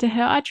just said to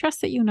her, I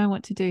trust that you'll know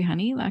what to do,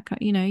 honey. Like,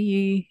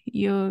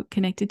 you're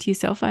connected to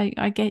yourself. I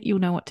get you'll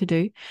know what to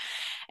do.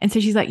 And so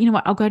she's like, you know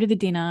what? I'll go to the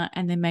dinner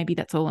and then maybe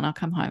that's all and I'll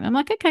come home. I'm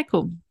like, okay,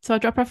 cool. So I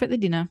drop her off at the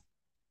dinner.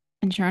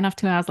 And sure enough,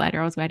 2 hours later,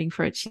 I was waiting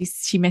for it.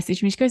 She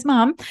messaged me. She goes,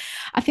 Mum,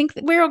 I think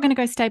that we're all going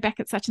to go stay back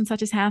at such and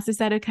such's house. Is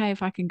that okay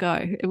if I can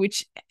go?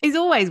 Which is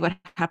always what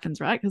happens,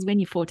 right? Because when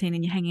you're 14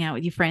 and you're hanging out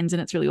with your friends and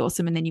it's really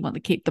awesome, and then you want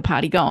to keep the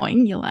party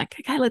going, you're like,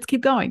 okay, let's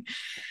keep going.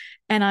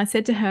 And I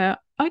said to her,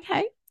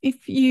 okay,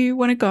 if you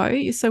want to go,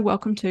 you're so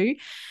welcome to.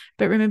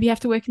 But remember, you have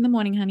to work in the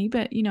morning, honey.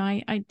 But,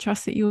 I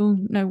trust that you'll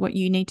know what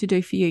you need to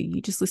do for you.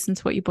 You just listen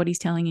to what your body's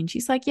telling you. And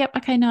she's like, yep,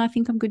 okay, no, I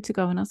think I'm good to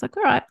go. And I was like,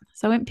 all right.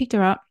 So I went and picked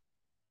her up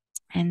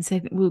and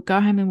said, we'll go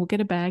home and we'll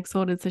get a bag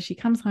sorted. So she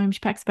comes home, she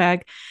packs a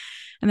bag,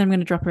 and then I'm going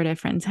to drop her at her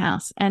friend's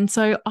house. And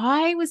so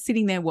I was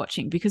sitting there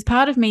watching, because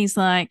part of me is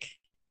like,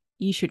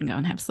 you shouldn't go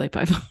and have a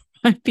sleepover,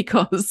 right?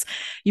 Because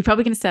you're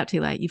probably going to stay up too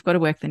late. You've got to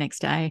work the next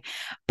day.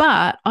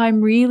 But I'm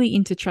really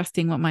into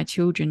trusting what my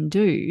children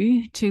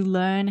do to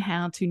learn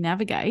how to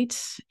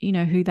navigate,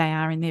 who they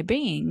are in their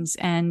beings.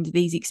 And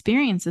these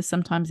experiences,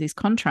 sometimes these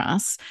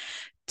contrasts,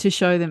 to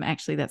show them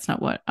actually that's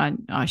not what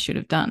I should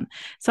have done.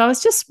 So I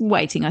was just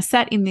waiting. I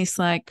sat in this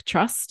like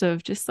trust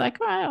of just like,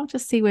 all right, I'll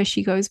just see where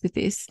she goes with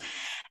this.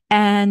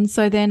 And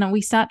so then we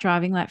start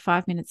driving like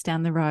 5 minutes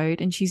down the road,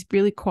 and she's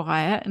really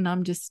quiet, and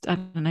I'm just, I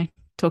don't know,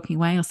 talking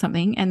away or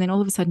something. And then all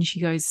of a sudden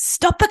she goes,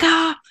 stop the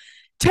car,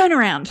 turn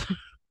around.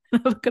 I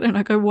look at her and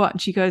I go, what?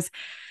 And she goes,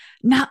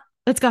 nah,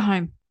 let's go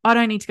home. I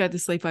don't need to go to the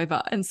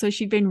sleepover. And so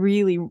she'd been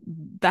really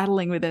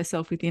battling with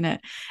herself within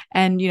it.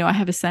 And, I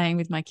have a saying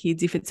with my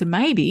kids, if it's a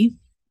maybe,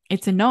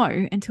 it's a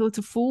no until it's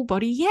a full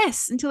body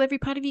yes, until every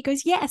part of you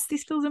goes, yes,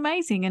 this feels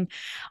amazing. And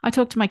I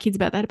talk to my kids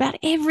about that, about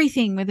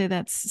everything, whether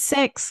that's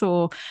sex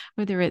or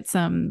whether it's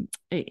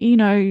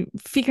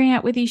figuring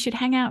out whether you should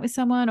hang out with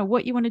someone or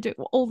what you want to do,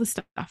 all the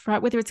stuff,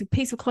 right? Whether it's a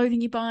piece of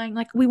clothing you're buying,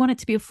 like we want it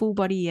to be a full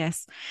body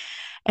yes.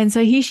 And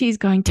so here she is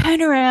going,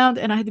 turn around.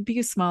 And I had the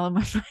biggest smile on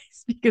my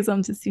face because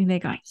I'm just sitting there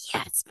going,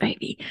 yes,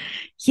 baby,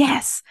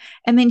 yes.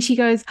 And then she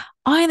goes,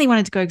 I only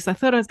wanted to go because I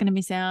thought I was going to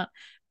miss out,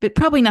 but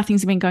probably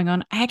nothing's been going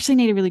on. I actually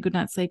need a really good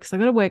night's sleep because I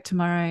got to work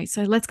tomorrow.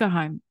 So let's go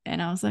home.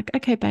 And I was like,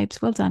 okay,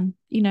 babes, well done.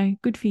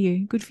 Good for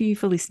you. Good for you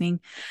for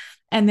listening.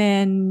 And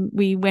then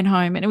we went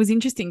home, and it was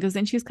interesting because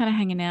then she was kind of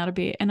hanging out a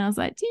bit. And I was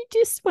like, do you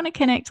just want to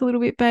connect a little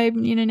bit, babe?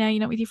 Now you're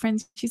not with your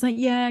friends. She's like,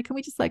 yeah, can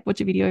we just like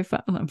watch a video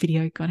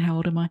God, how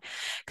old am I?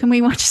 Can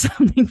we watch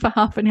something for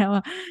half an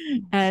hour?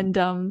 And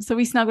so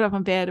we snuggled up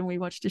on bed and we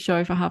watched a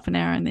show for half an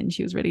hour, and then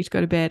she was ready to go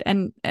to bed.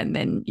 And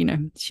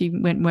then, she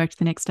went and worked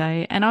the next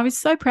day. And I was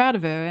so proud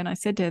of her. And I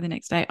said to her the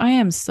next day, I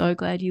am so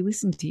glad you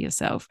listened to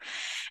yourself.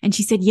 And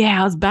she said,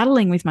 yeah, I was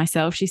battling with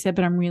myself. She said,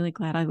 but I'm really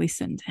glad I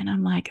listened. And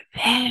I'm like,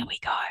 there we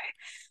go.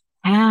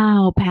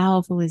 How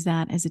powerful is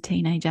that as a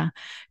teenager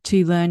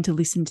to learn to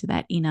listen to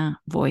that inner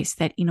voice,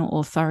 that inner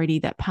authority,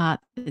 that part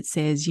that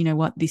says, you know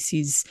what, this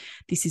is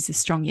a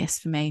strong yes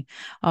for me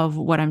of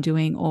what I'm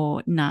doing,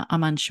 or nah,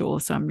 I'm unsure,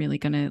 so I'm really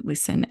going to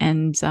listen.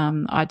 And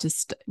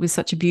it was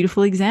such a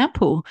beautiful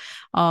example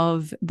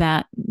of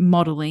that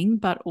modeling,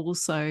 but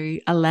also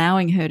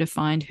allowing her to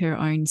find her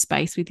own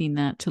space within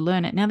that to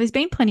learn it. Now, there's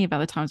been plenty of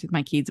other times with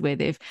my kids where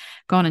they've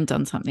gone and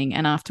done something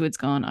and afterwards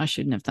gone, I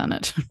shouldn't have done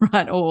it,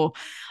 right? Or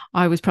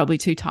I was probably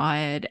too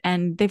tired,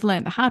 and they've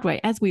learned the hard way,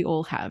 as we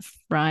all have,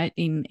 right,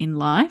 in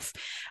life.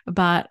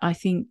 But I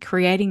think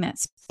creating that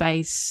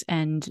space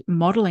and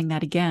modeling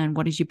that again,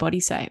 what does your body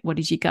say? What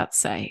does your gut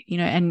say?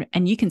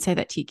 And you can say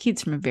that to your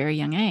kids from a very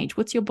young age.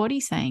 What's your body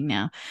saying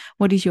now?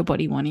 What is your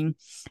body wanting?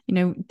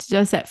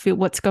 Does that feel,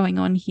 what's going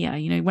on here?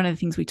 One of the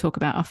things we talk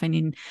about often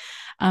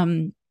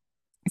in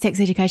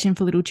sex education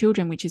for little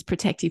children, which is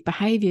protective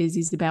behaviors,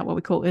 is about what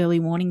we call early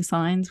warning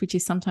signs, which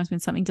is sometimes when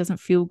something doesn't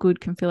feel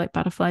good, can feel like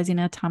butterflies in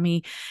our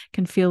tummy,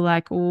 can feel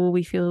like,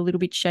 we feel a little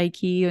bit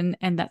shaky. And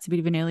that's a bit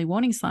of an early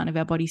warning sign of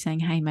our body saying,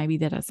 hey, maybe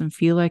that doesn't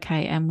feel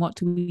okay. And what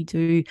do we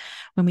do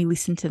when we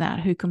listen to that?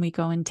 Who can we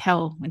go and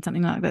tell when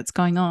something like that's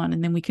going on?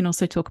 And then we can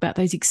also talk about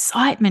those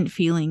excitement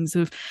feelings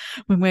of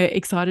when we're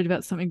excited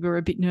about something, but we're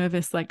a bit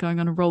nervous, like going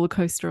on a roller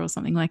coaster or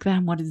something like that.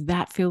 And what does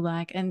that feel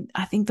like? And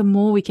I think the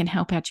more we can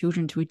help our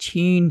children to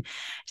attune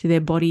to their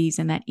bodies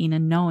and that inner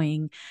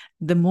knowing,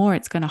 the more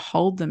it's going to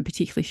hold them,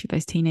 particularly for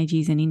those teenage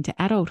years and into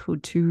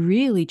adulthood, to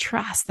really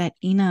trust that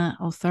inner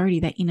authority,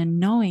 that inner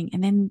knowing.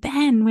 And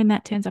then when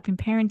that turns up in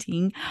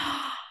parenting,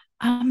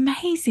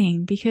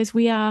 amazing, because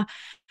we are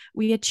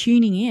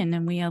tuning in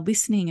and we are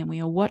listening and we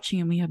are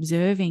watching and we are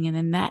observing, and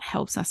then that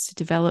helps us to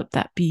develop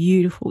that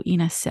beautiful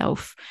inner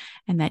self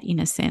and that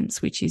inner sense,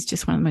 which is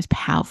just one of the most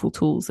powerful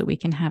tools that we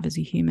can have as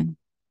a human.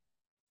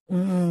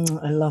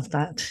 I love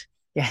that.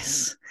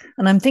 Yes.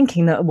 And I'm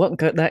thinking that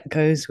that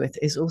goes with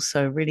is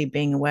also really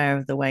being aware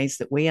of the ways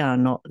that we are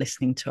not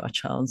listening to our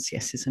child's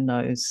yeses and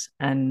nos.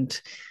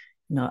 And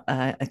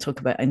I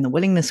talk about in the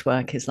willingness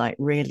work is like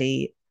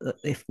really,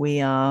 if we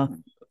are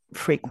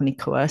frequently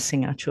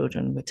coercing our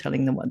children, we're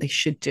telling them what they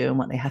should do and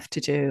what they have to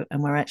do,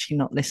 and we're actually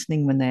not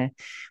listening when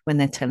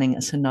they're telling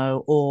us a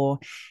no, or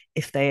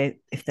if they're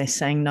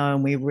saying no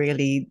and we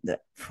really,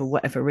 for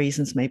whatever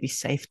reasons, maybe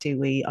safety,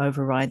 we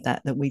override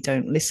that we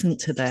don't listen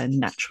to their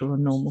natural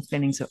and normal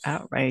feelings of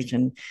outrage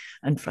and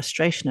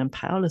frustration and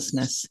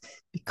powerlessness,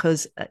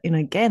 because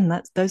again,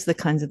 those are the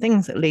kinds of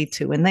things that lead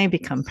to when they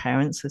become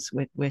parents, as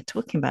we're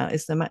talking about,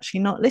 is them actually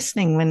not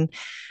listening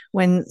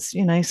when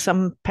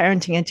some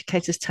parenting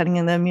educators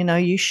telling them,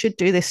 you should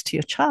do this to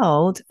your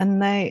child,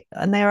 and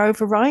they're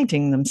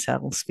overriding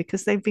themselves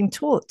because they've been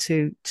taught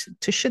to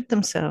should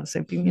themselves.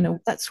 They've been,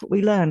 that's what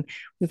we learn.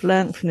 We've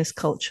learned from this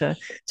culture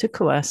to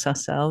coerce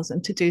ourselves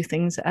and to do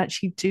things that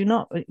actually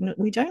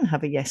we don't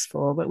have a yes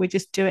for, but we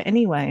just do it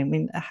anyway. I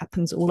mean, it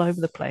happens all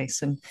over the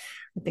place. And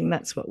I think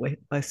that's what we're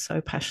both so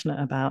passionate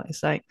about.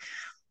 It's like,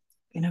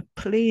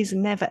 please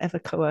never, ever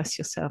coerce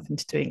yourself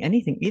into doing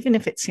anything, even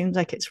if it seems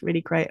like it's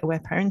really great aware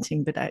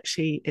parenting, but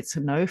actually it's a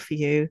no for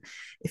you.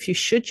 If you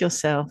should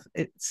yourself,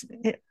 it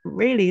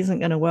really isn't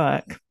going to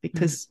work,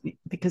 because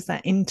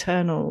that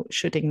internal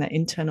shoulding, that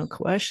internal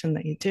coercion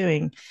that you're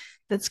doing,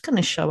 that's going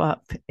to show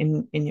up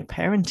in your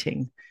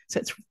parenting. So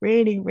it's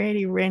really,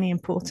 really, really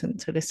important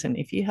to listen.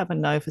 If you have a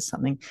no for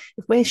something,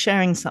 if we're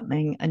sharing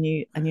something and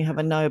you have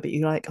a no, but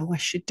you're like, oh, I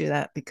should do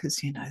that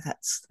because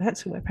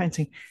that's what we're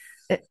parenting.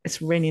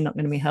 It's really not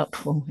going to be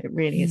helpful. It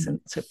really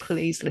isn't. So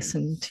please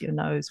listen to your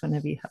no's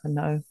whenever you have a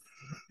no.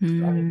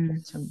 Very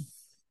important.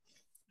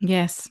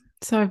 Yes,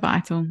 so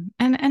vital.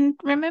 And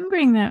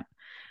remembering that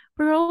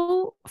we're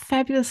all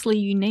fabulously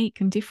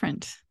unique and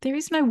different. There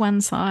is no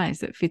one size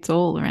that fits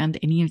all around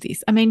any of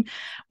this. I mean,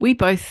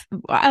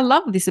 I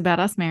love this about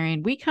us,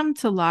 Marion. We come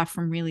to life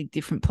from really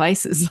different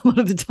places a lot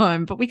of the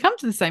time, but we come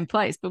to the same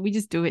place, but we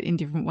just do it in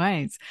different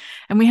ways.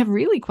 And we have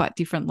really quite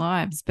different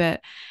lives.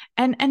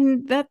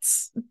 And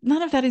that's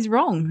none of that is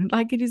wrong.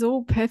 Like, it is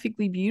all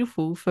perfectly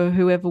beautiful for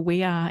whoever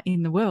we are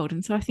in the world.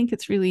 And so I think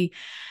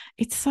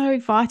it's so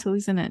vital,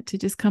 isn't it, to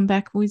just come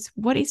back with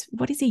what is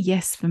a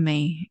yes for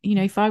me? You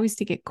know, if I was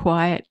to get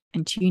quiet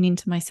and tune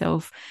into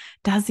myself,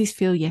 does this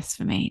feel yes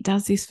for me?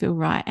 Does this feel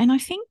right? And I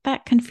think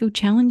that can feel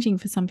challenging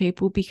for some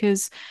people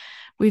because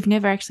we've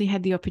never actually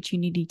had the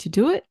opportunity to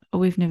do it, or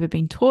we've never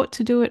been taught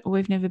to do it, or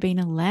we've never been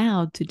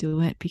allowed to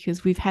do it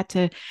because we've had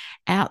to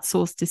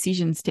outsource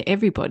decisions to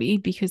everybody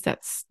because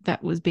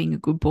that was being a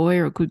good boy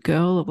or a good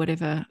girl or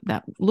whatever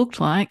that looked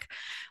like.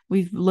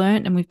 We've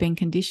learned and we've been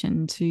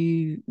conditioned to,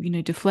 you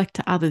know, deflect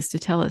to others to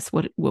tell us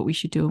what we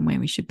should do and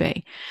where we should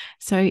be.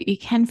 So it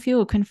can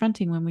feel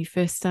confronting when we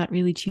first start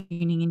really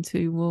tuning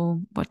into,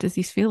 well, what does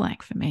this feel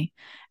like for me?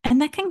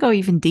 And that can go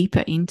even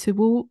deeper into,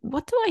 well,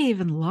 what do I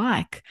even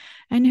like?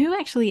 And who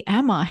actually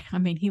am I? I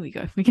mean, here we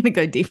go. We're going to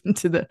go deep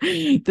into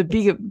the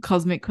bigger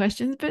cosmic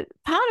questions, but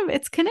part of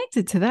it's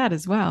connected to that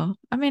as well.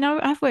 I mean,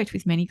 I've worked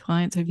with many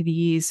clients over the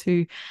years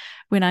who,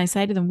 when I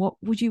say to them, what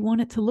would you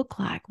want it to look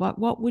like?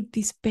 What would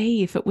this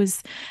be if it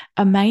was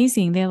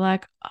amazing? They're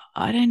like,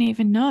 I don't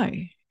even know,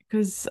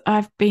 because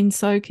I've been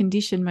so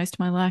conditioned most of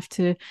my life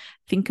to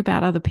think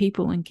about other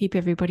people and keep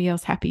everybody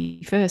else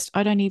happy first.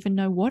 I don't even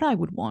know what I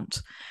would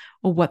want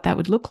or what that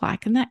would look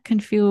like. And that can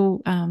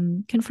feel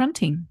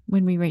confronting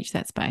when we reach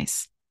that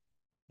space.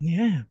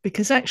 Yeah,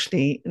 because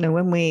actually, you know,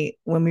 when we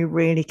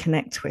really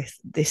connect with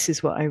this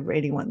is what I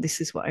really want,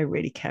 this is what I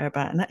really care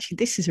about, and actually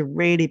this is a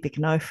really big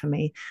no for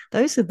me.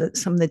 Those are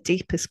some of the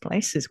deepest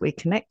places we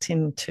connect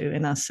into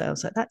in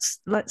ourselves.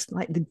 That's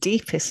like the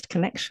deepest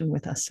connection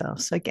with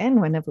ourselves. So again,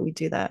 whenever we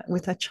do that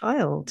with our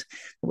child,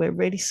 we're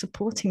really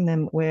supporting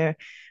them. We're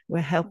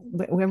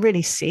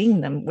really seeing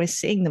them. We're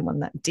seeing them on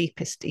that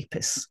deepest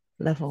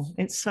level.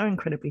 It's so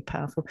incredibly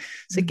powerful.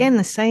 So again,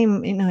 the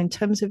same, you know, in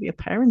terms of your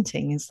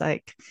parenting, is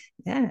like,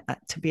 yeah,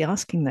 to be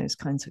asking those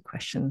kinds of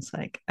questions,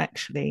 like,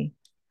 actually,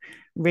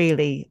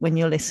 really, when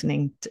you're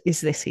listening,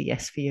 is this a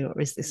yes for you or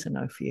is this a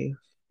no for you?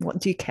 What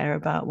do you care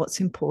about?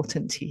 What's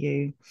important to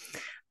you?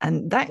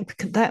 And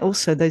that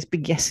also, those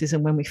big yeses,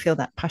 and when we feel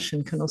that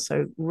passion, can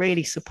also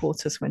really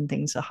support us when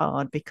things are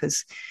hard,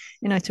 because,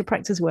 you know, to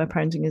practice aware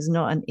parenting is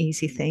not an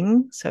easy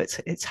thing. So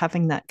it's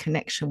having that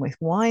connection with,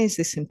 why is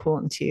this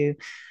important to you?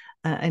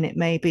 And it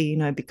may be, you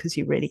know, because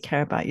you really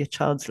care about your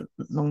child's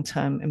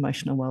long-term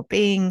emotional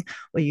well-being,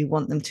 or you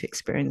want them to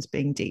experience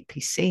being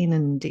deeply seen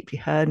and deeply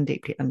heard and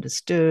deeply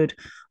understood,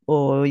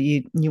 or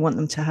you want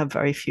them to have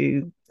very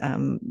few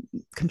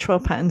control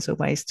patterns or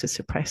ways to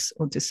suppress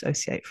or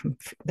dissociate from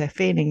their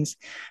feelings.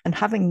 And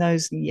having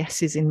those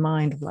yeses in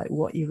mind of like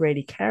what you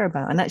really care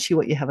about, and actually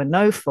what you have a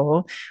no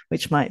for,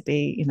 which might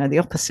be, you know, the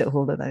opposite of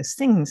all of those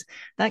things,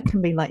 that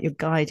can be like your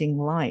guiding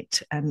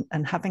light. And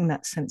having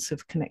that sense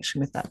of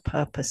connection with that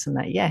purpose and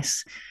that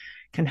yes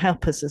can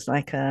help us as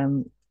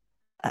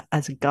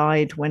a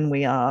guide when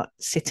we are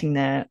sitting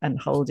there and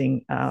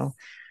holding our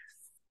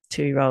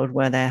 2-year-old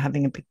where they're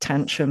having a big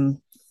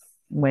tantrum,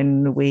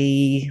 when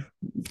we,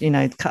 you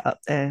know, cut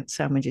up their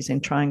sandwiches in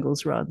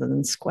triangles rather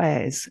than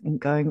squares, and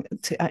going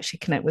to actually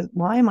connect with,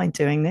 why am I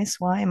doing this?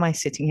 Why am I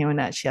sitting here?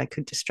 And actually I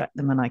could distract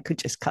them and I could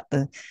just cut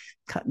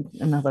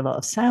another lot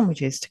of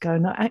sandwiches, to go,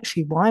 no,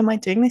 actually, why am I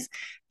doing this?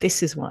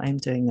 This is why I'm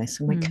doing this.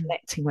 And we're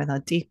connecting with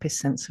our deepest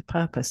sense of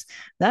purpose.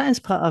 That is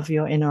part of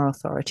your inner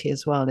authority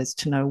as well, is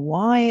to know,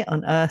 why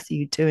on earth are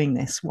you doing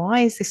this?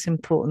 Why is this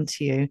important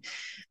to you?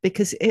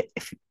 Because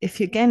if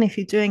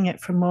you're doing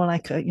it from more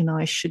like a, you know,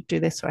 I should do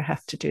this, or I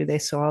have to do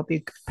this, or I'll be a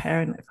good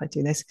parent if I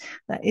do this,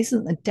 that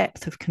isn't the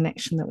depth of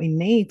connection that we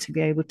need to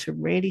be able to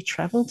really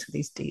travel to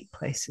these deep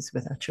places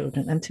with our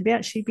children, and to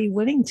actually be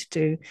willing to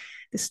do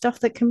the stuff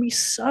that can be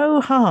so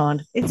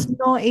hard. It's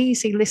not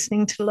easy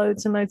listening to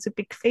loads and loads of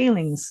big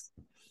feelings.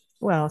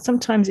 Well,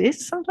 sometimes it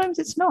is, sometimes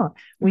it's not.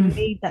 We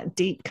need that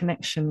deep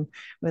connection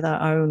with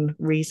our own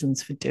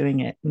reasons for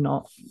doing it,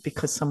 not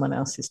because someone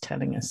else is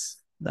telling us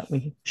that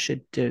we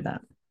should do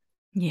that.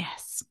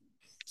 Yes.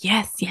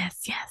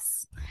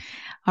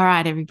 All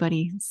right,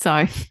 everybody.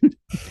 So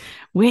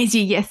where's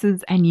your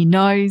yeses and your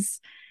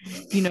nos?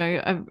 You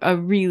know, I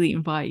really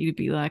invite you to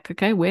be like,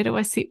 okay, where do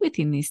I sit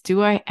within this?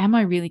 Am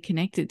I really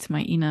connected to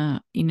my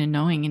inner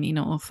knowing and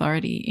inner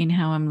authority in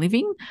how I'm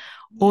living,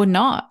 or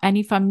not? And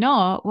if I'm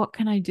not, what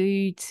can I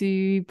do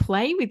to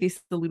play with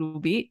this a little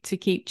bit, to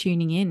keep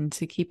tuning in,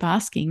 to keep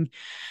asking,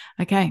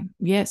 okay,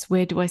 yes,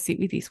 where do I sit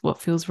with this?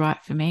 What feels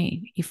right for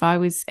me?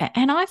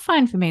 And I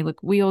find for me,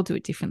 look, we all do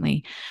it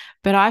differently,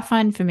 but I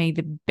find for me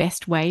the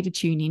best way to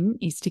tune in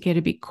is to get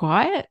a bit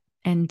quiet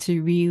and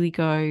to really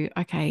go,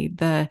 okay,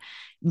 the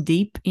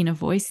deep inner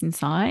voice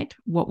inside,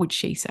 what would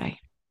she say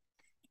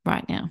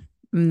right now?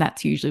 And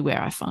that's usually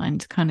where I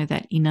find kind of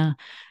that inner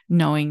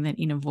knowing, that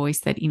inner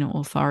voice, that inner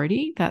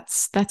authority.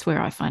 That's where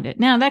I find it.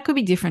 Now, that could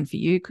be different for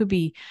you. It could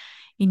be,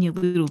 in your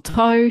little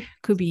toe,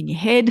 could be in your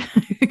head,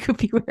 it could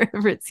be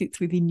wherever it sits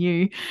within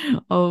you,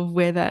 of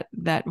where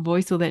that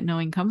voice or that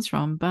knowing comes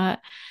from. But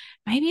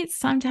maybe it's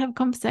time to have a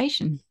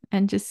conversation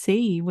and just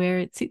see where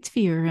it sits for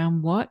you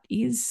around what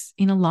is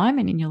in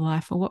alignment in your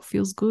life, or what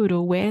feels good,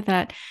 or where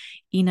that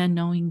inner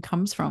knowing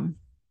comes from.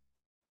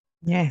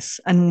 Yes.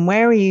 And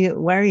where are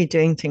you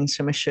doing things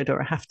from a should or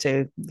a have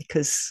to?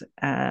 Because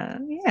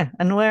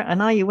and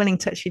are you willing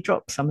to actually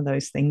drop some of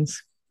those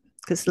things?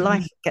 Because Mm.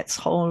 life gets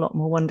a whole lot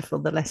more wonderful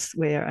the less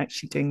we're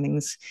actually doing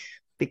things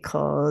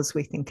because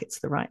we think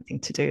it's the right thing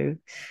to do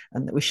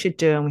and that we should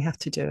do and we have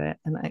to do it.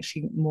 And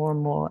actually more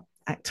and more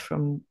act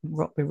from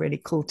what we're really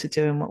called to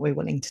do and what we're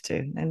willing to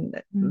do.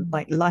 And Mm.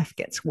 like life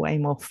gets way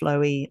more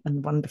flowy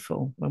and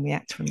wonderful when we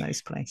act from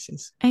those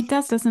places. It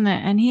does, doesn't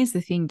it? And here's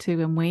the thing too,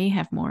 when we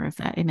have more of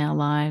that in our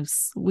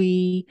lives,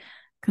 we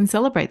can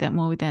celebrate that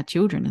more with our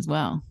children as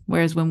well.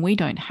 Whereas when we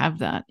don't have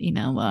that in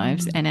our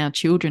lives Mm. and our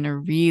children are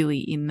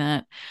really in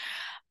that,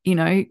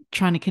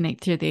 trying to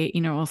connect to their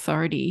inner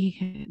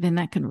authority, then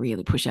that can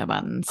really push our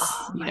buttons,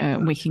 Oh my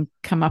and we God. can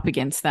come up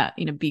against that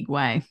in a big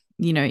way.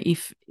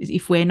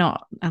 If we're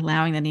not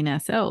allowing that in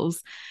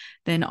ourselves,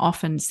 then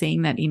often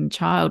seeing that in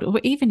child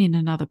or even in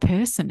another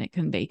person, it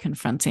can be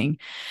confronting.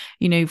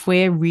 If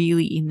we're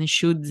really in the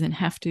shoulds and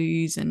have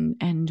tos,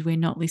 and we're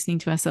not listening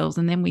to ourselves,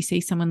 and then we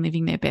see someone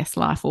living their best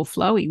life or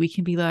flowy, we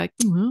can be like,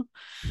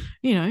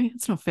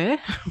 it's not fair.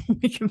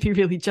 We can be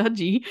really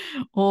judgy,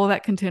 or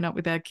that can turn up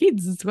with our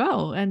kids as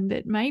well. And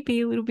it may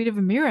be a little bit of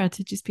a mirror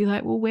to just be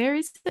like, well, where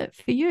is it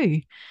for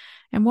you?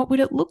 And what would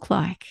it look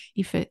like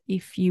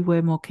if you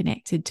were more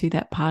connected to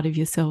that part of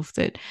yourself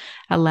that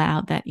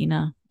allowed that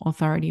inner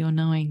authority or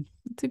knowing?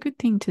 It's a good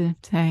thing to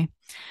say.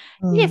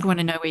 If you Mm. ever want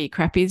to know where your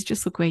crap is,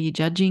 just look where you're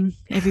judging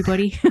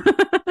everybody.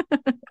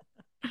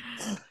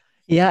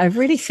 Yeah, I've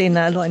really seen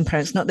that a lot in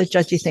parents, not the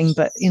judgy thing,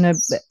 but who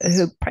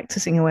are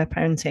practicing aware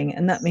parenting.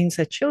 And that means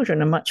their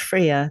children are much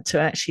freer to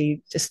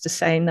actually just to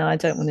say, no, I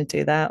don't want to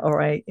do that. Or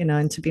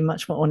and to be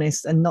much more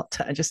honest and not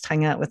to just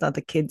hang out with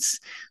other kids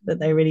that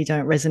they really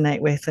don't resonate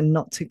with and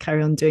not to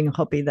carry on doing a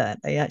hobby that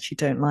they actually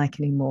don't like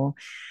anymore.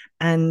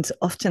 And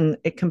often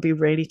it can be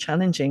really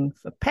challenging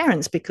for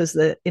parents because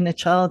the inner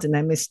child in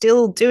them is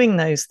still doing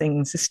those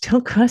things, is still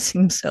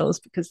cursing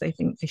themselves because they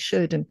think they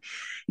should. And,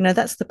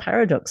 that's the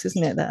paradox,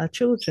 isn't it? That our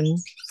children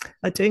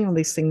are doing all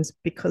these things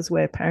because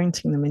we're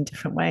parenting them in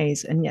different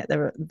ways. And yet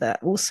that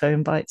also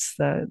invites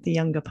the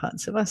younger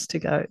parts of us to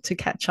go to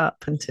catch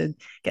up and to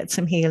get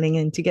some healing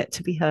and to get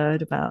to be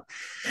heard about,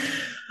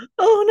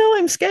 oh no,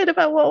 I'm scared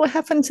about what will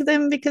happen to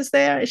them because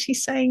they're actually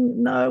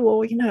saying no.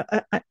 Or,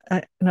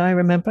 I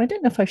remember, I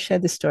don't know if I've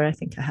shared this story, I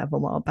think I have a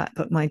while back,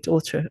 but my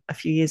daughter a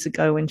few years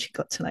ago when she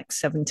got to like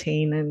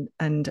 17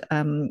 and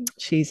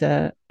she's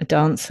a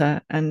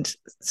dancer, and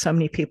so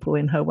many people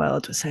in her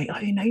world were saying, oh,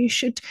 you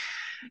should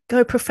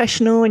go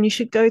professional and you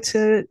should go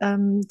to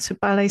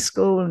ballet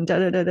school and da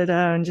da da da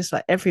da, and just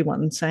like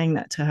everyone saying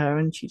that to her,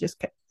 and she just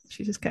kept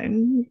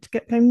going,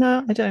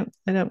 no, I don't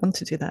want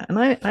to do that. And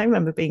I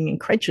remember being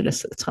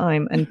incredulous at the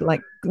time and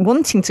like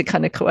wanting to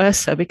kind of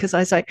coerce her, because I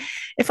was like,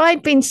 if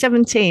I'd been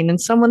 17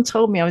 and someone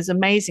told me I was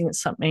amazing at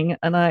something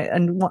and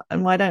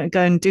why don't I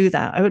go and do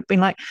that, I would have been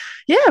like,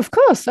 yeah, of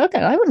course, okay.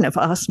 I wouldn't have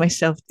asked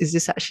myself, is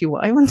this actually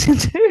what I want to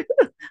do?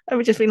 I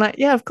would just be like,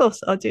 yeah, of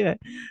course, I'll do it.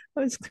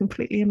 I was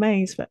completely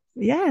amazed. But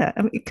yeah,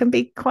 I mean, it can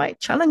be quite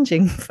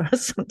challenging for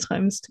us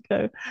sometimes to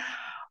go,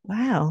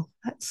 wow,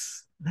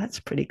 that's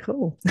pretty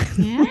cool.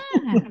 Yeah.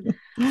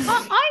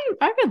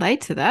 I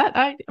relate to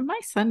that. My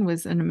son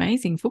was an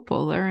amazing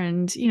footballer,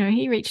 and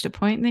he reached a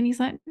point and then he's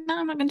like, no,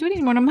 I'm not going to do it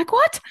anymore. And I'm like,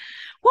 what?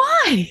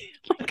 Why?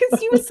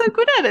 Because you were so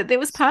good at it. There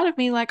was part of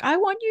me like, I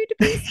want you to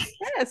be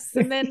success.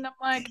 And then I'm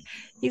like,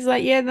 he's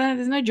like, yeah, no,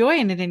 there's no joy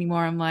in it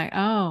anymore. I'm like,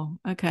 oh,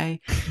 okay.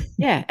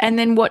 Yeah. And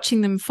then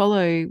watching them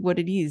follow what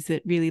it is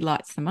that really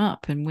lights them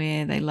up and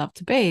where they love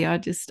to be.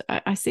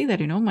 I see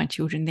that in all my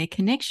children. Their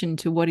connection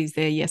to what is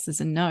their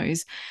yeses and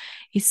nos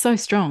is so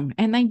strong,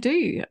 and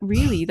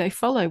they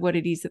follow what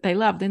it is that they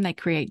love. Then they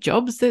create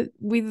jobs that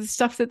with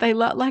stuff that they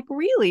love. Like,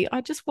 really, I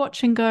just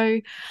watch and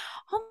go,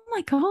 oh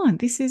my God,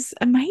 this is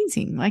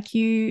amazing. Like,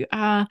 you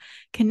are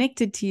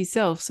connected to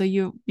yourself, so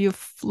you're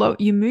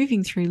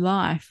moving through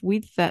life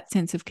with that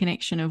sense of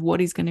connection of what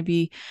is going to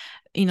be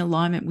in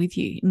alignment with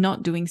you,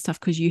 not doing stuff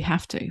because you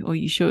have to or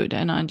you should.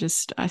 And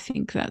I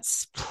think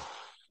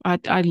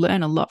I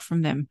learn a lot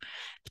from them,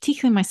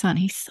 particularly my son.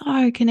 He's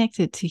so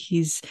connected to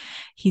his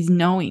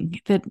knowing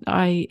that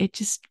it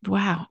just,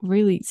 wow,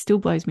 really still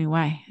blows me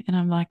away. And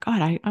I'm like,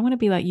 God, I want to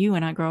be like you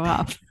when I grow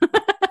up.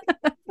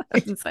 I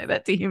didn't say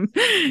that to him.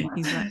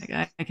 He's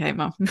like, okay,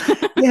 mom.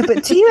 Yeah,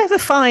 but do you ever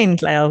find,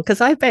 Lael,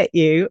 because I bet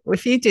you,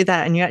 if you do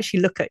that and you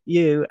actually look at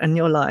you and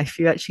your life,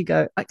 you actually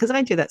go, because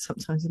I do that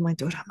sometimes with my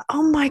daughter. I'm like,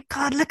 oh my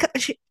God, look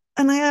at she,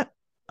 and I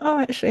oh,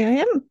 actually, I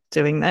am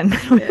doing that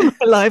in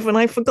my life, and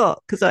I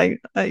forgot because I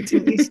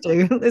didn't used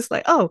to. It's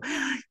like, oh,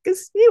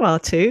 because you are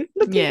too.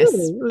 Look at Yes,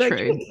 you. Look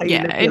true. how you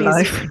Yeah, live it your is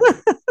life.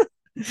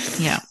 true.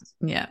 Yeah.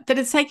 Yeah. But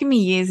it's taken me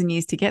years and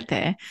years to get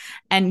there,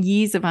 and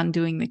years of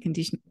undoing the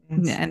conditioning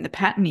Yes, and the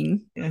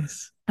patterning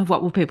yes. of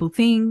what will people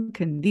think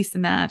and this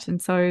and that.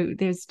 And so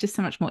there's just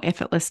so much more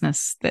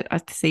effortlessness that I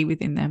see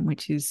within them,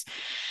 which is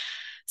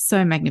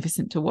so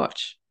magnificent to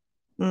watch.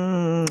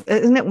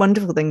 Isn't it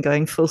wonderful then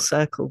going full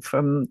circle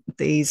from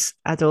these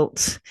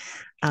adult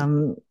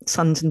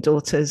sons and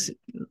daughters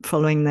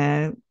following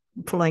their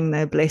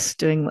bliss,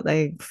 doing what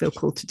they feel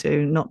called to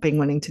do, not being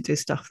willing to do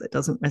stuff that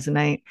doesn't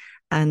resonate,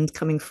 and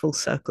coming full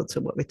circle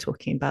to what we're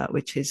talking about,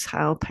 which is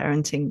how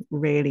parenting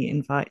really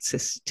invites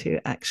us to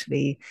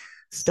actually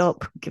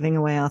stop giving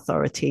away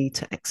authority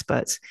to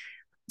experts,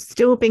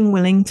 still being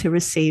willing to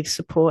receive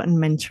support and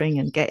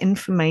mentoring and get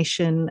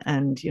information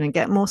and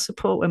get more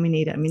support when we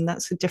need it. I mean,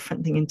 that's a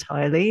different thing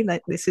entirely.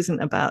 Like, this isn't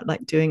about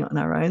like doing it on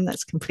our own.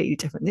 That's completely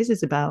different. This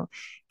is about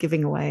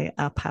giving away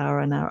our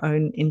power and our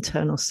own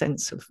internal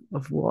sense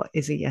of what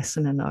is a yes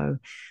and a no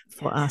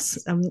for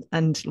us.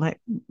 And like,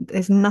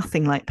 there's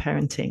nothing like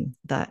parenting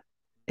that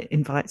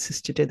invites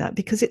us to do that,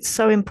 because it's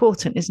so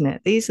important, isn't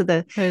it? These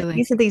are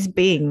these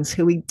beings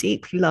who we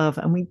deeply love,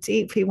 and we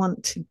deeply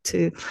want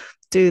to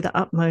do the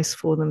utmost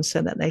for them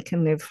so that they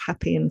can live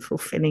happy and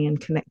fulfilling and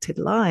connected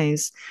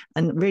lives.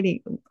 And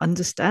really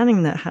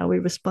understanding that how we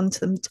respond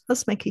to them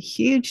does make a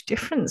huge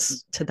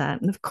difference to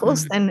that. And of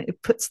course, then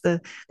it puts the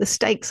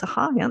stakes are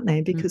high, aren't they?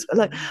 Because we're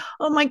like,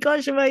 oh my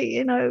gosh, am I,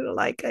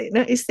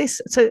 is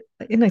this so,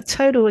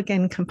 total,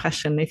 again,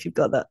 compassion. If you've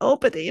got that,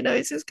 but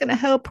is this going to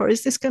help, or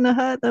is this going to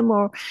hurt them,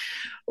 or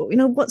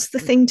what's the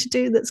thing to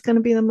do that's going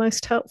to be the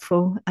most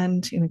helpful?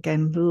 And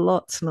again,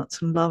 lots and lots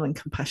of love and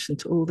compassion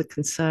to all the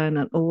concern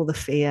and all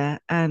the fear.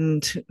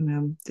 And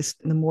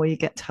just the more you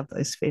get to have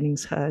those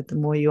feelings heard, the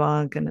more you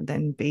are going to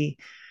then be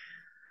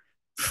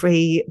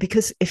free.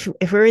 Because if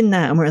we're in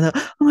that and we're like,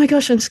 oh my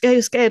gosh, I'm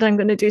scared I'm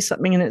going to do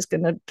something and it's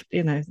going to,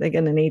 they're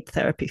going to need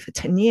therapy for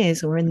 10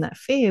 years, or in that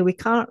fear, we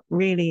can't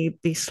really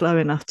be slow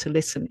enough to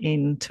listen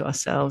in to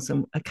ourselves.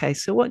 And okay,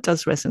 so what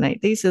does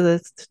resonate? These are the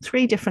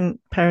 3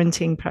 different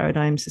parenting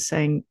paradigms are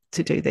saying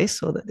to do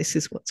this, or that this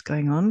is what's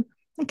going on.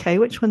 Okay,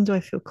 which one do I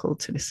feel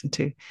called to listen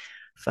to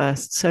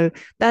first? So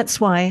that's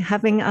why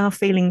having our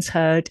feelings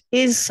heard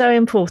is so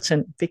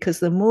important, because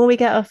the more we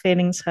get our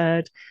feelings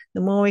heard,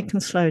 the more we can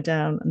slow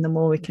down, and the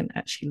more we can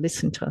actually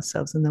listen to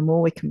ourselves, and the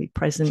more we can be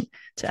present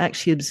to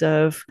actually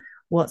observe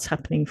what's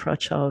happening for our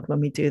child when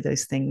we do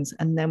those things.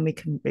 And then we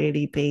can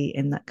really be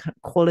in that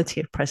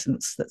quality of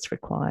presence that's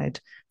required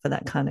for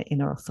that kind of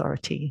inner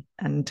authority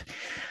and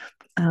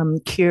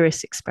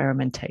curious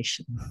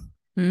experimentation.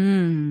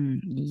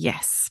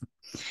 Yes.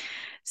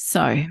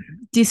 So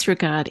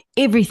disregard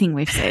everything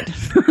we've said.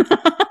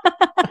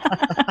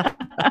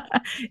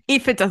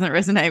 If it doesn't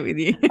resonate with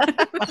you.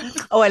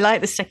 I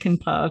like the second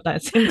part of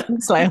that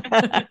sentence.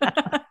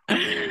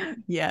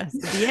 Yes,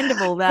 at the end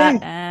of all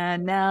that,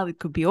 and now it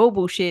could be all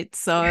bullshit.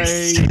 So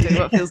do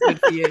what feels good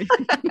for you.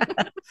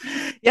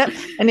 Yep.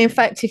 And in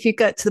fact, if you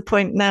get to the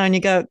point now and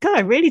you go, God,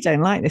 I really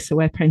don't like this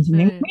aware parenting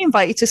thing, we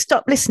invite you to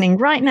stop listening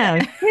right now.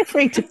 Feel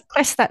free to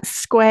press that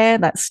square,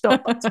 that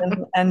stop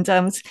button, and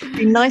it's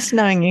been nice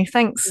knowing you.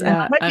 Thanks.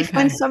 Yeah, and I hope you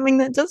find something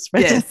that does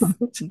resonate.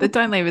 Yes, but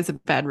don't leave us a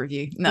bad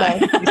review. No.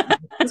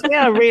 Because we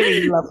are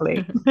really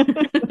lovely.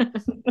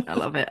 I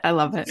love it. I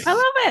love it. I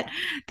love it.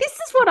 This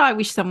is what I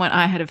wish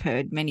I had have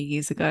heard many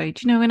years ago.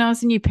 Do you know, when I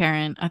was a new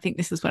parent, I think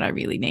this is what I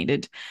really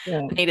needed.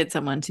 I needed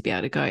someone to be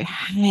able to go,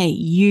 hey,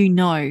 you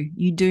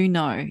do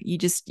know.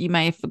 You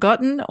may have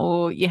forgotten,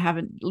 or you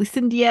haven't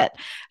listened yet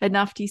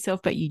enough to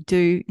yourself, but you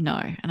do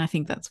know. And I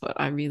think that's what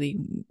I really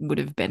would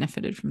have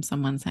benefited from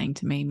someone saying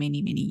to me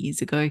many, many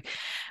years ago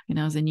when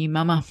I was a new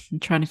mama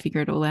and trying to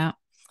figure it all out.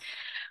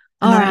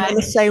 All right. I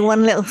want to say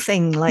one little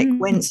thing, like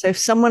so if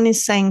someone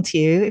is saying to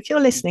you, if you're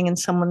listening and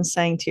someone's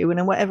saying to you,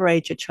 and whatever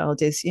age your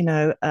child is,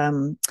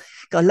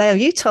 God, Lael,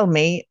 you told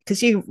me,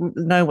 because you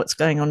know what's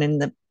going on in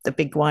the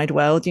big wide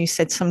world. You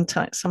said some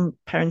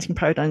parenting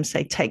paradigms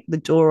say, take the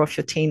door off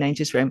your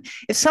teenager's room.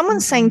 If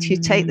someone's saying to you,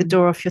 take the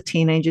door off your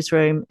teenager's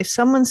room, if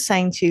someone's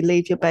saying to you,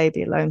 leave your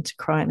baby alone to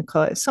cry in the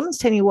car, if someone's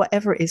telling you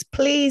whatever it is,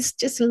 please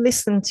just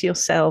listen to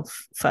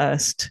yourself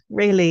first.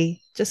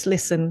 Really, just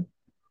listen.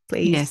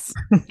 Please.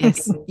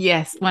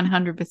 Yes,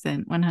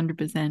 100%,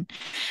 100%.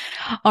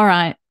 All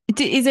right.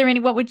 Is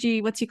there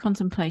what's your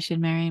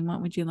contemplation, Marion?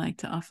 What would you like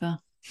to offer?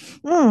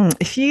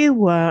 If you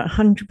were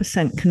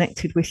 100%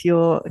 connected with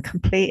your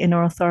complete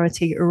inner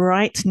authority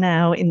right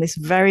now, in this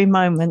very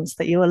moment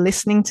that you are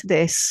listening to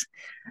this,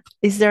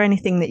 is there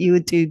anything that you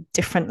would do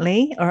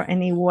differently, or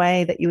any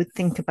way that you would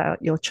think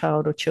about your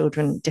child or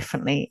children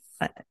differently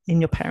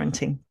in your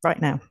parenting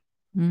right now?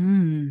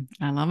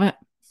 I love it.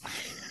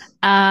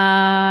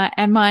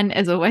 And mine,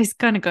 as always,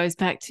 kind of goes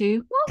back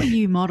to, what were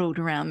you modeled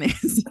around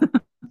this?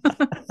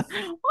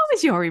 What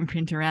was your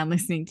imprint around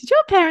listening? Did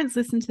your parents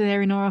listen to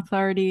their inner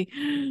authority?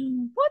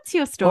 What's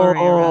your story?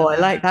 I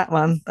like that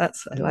one. I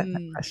like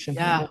that question.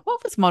 Yeah.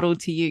 What was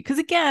modeled to you? Because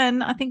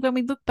again, I think when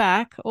we look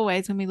back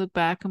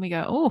and we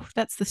go, oh,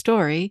 that's the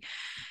story.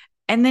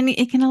 And then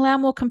it can allow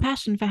more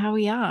compassion for how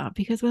we are,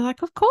 because we're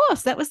like, of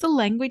course, that was the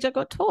language I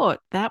got taught.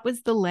 That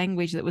was the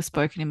language that was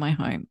spoken in my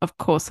home. Of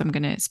course, I'm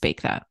going to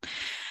speak that.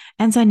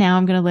 And so now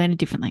I'm going to learn a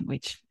different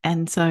language.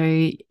 And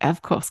so,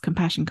 of course,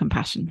 compassion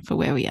for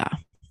where we are,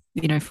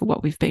 for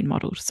what we've been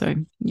modeled. So,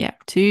 yeah,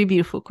 2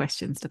 beautiful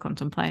questions to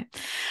contemplate.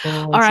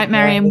 All right,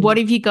 Marion, what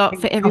have you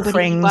got for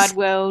everybody in the wide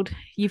world?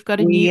 You've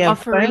got a new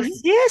offering?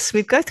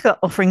 We've both got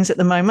offerings at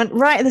the moment,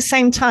 right at the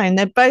same time.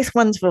 They're both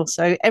wonderful.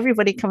 So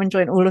everybody come and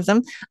join all of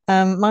them.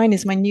 Mine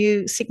is my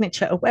new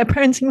signature Aware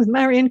Parenting with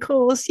Marion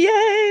course.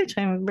 Yay! Which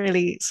I'm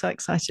really so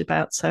excited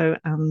about. So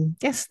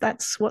yes,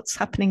 that's what's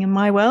happening in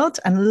my world.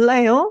 And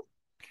Lael?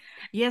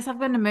 Yes, I've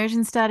got an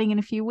immersion starting in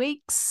a few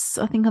weeks,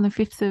 I think on the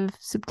 5th of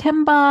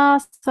September.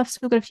 So I've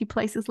still got a few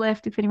places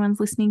left. If anyone's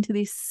listening to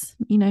this,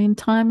 in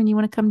time and you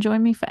want to come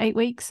join me for 8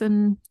 weeks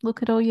and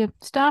look at all your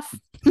stuff,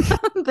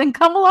 then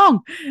come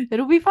along.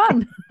 It'll be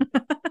fun.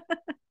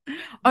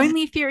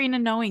 Only if you're in a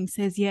knowing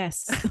says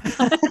yes.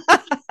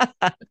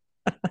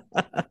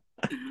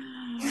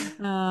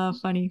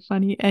 Funny.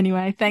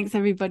 Anyway, thanks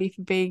everybody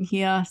for being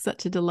here.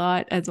 Such a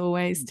delight as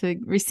always to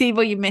receive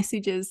all your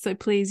messages. So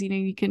please,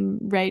 you can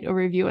rate or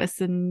review us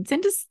and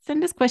send us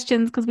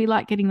questions, because we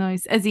like getting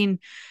those, as in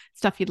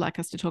stuff you'd like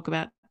us to talk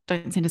about.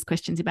 Don't send us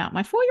questions about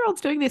my 4-year-old's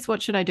doing this,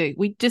 what should I do?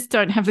 We just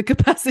don't have the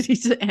capacity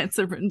to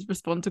answer and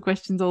respond to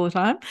questions all the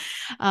time.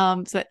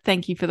 So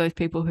thank you for those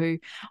people who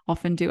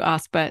often do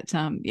ask. But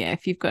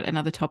if you've got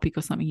another topic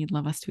or something you'd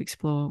love us to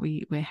explore,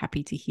 we're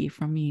happy to hear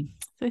from you.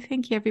 So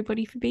thank you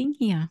everybody for being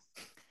here.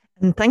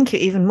 And thank you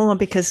even more,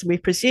 because we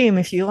presume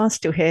if you are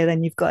still here,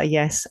 then you've got a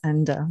yes,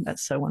 and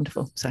that's so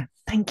wonderful. So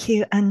thank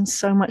you, and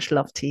so much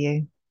love to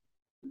you.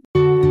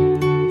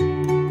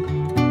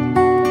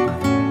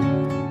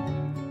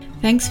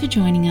 Thanks for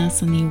joining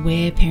us on the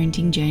Aware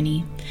Parenting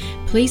journey.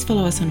 Please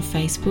follow us on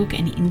Facebook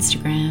and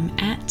Instagram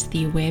at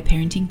the Aware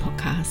Parenting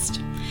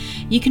Podcast.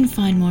 You can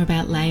find more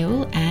about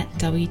Lael at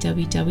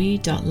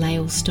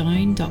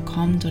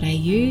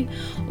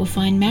www.laelstone.com.au or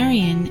find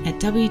Marion at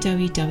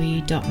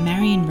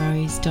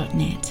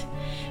www.marionrose.net.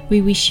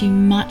 We wish you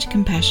much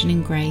compassion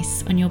and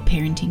grace on your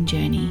parenting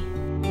journey.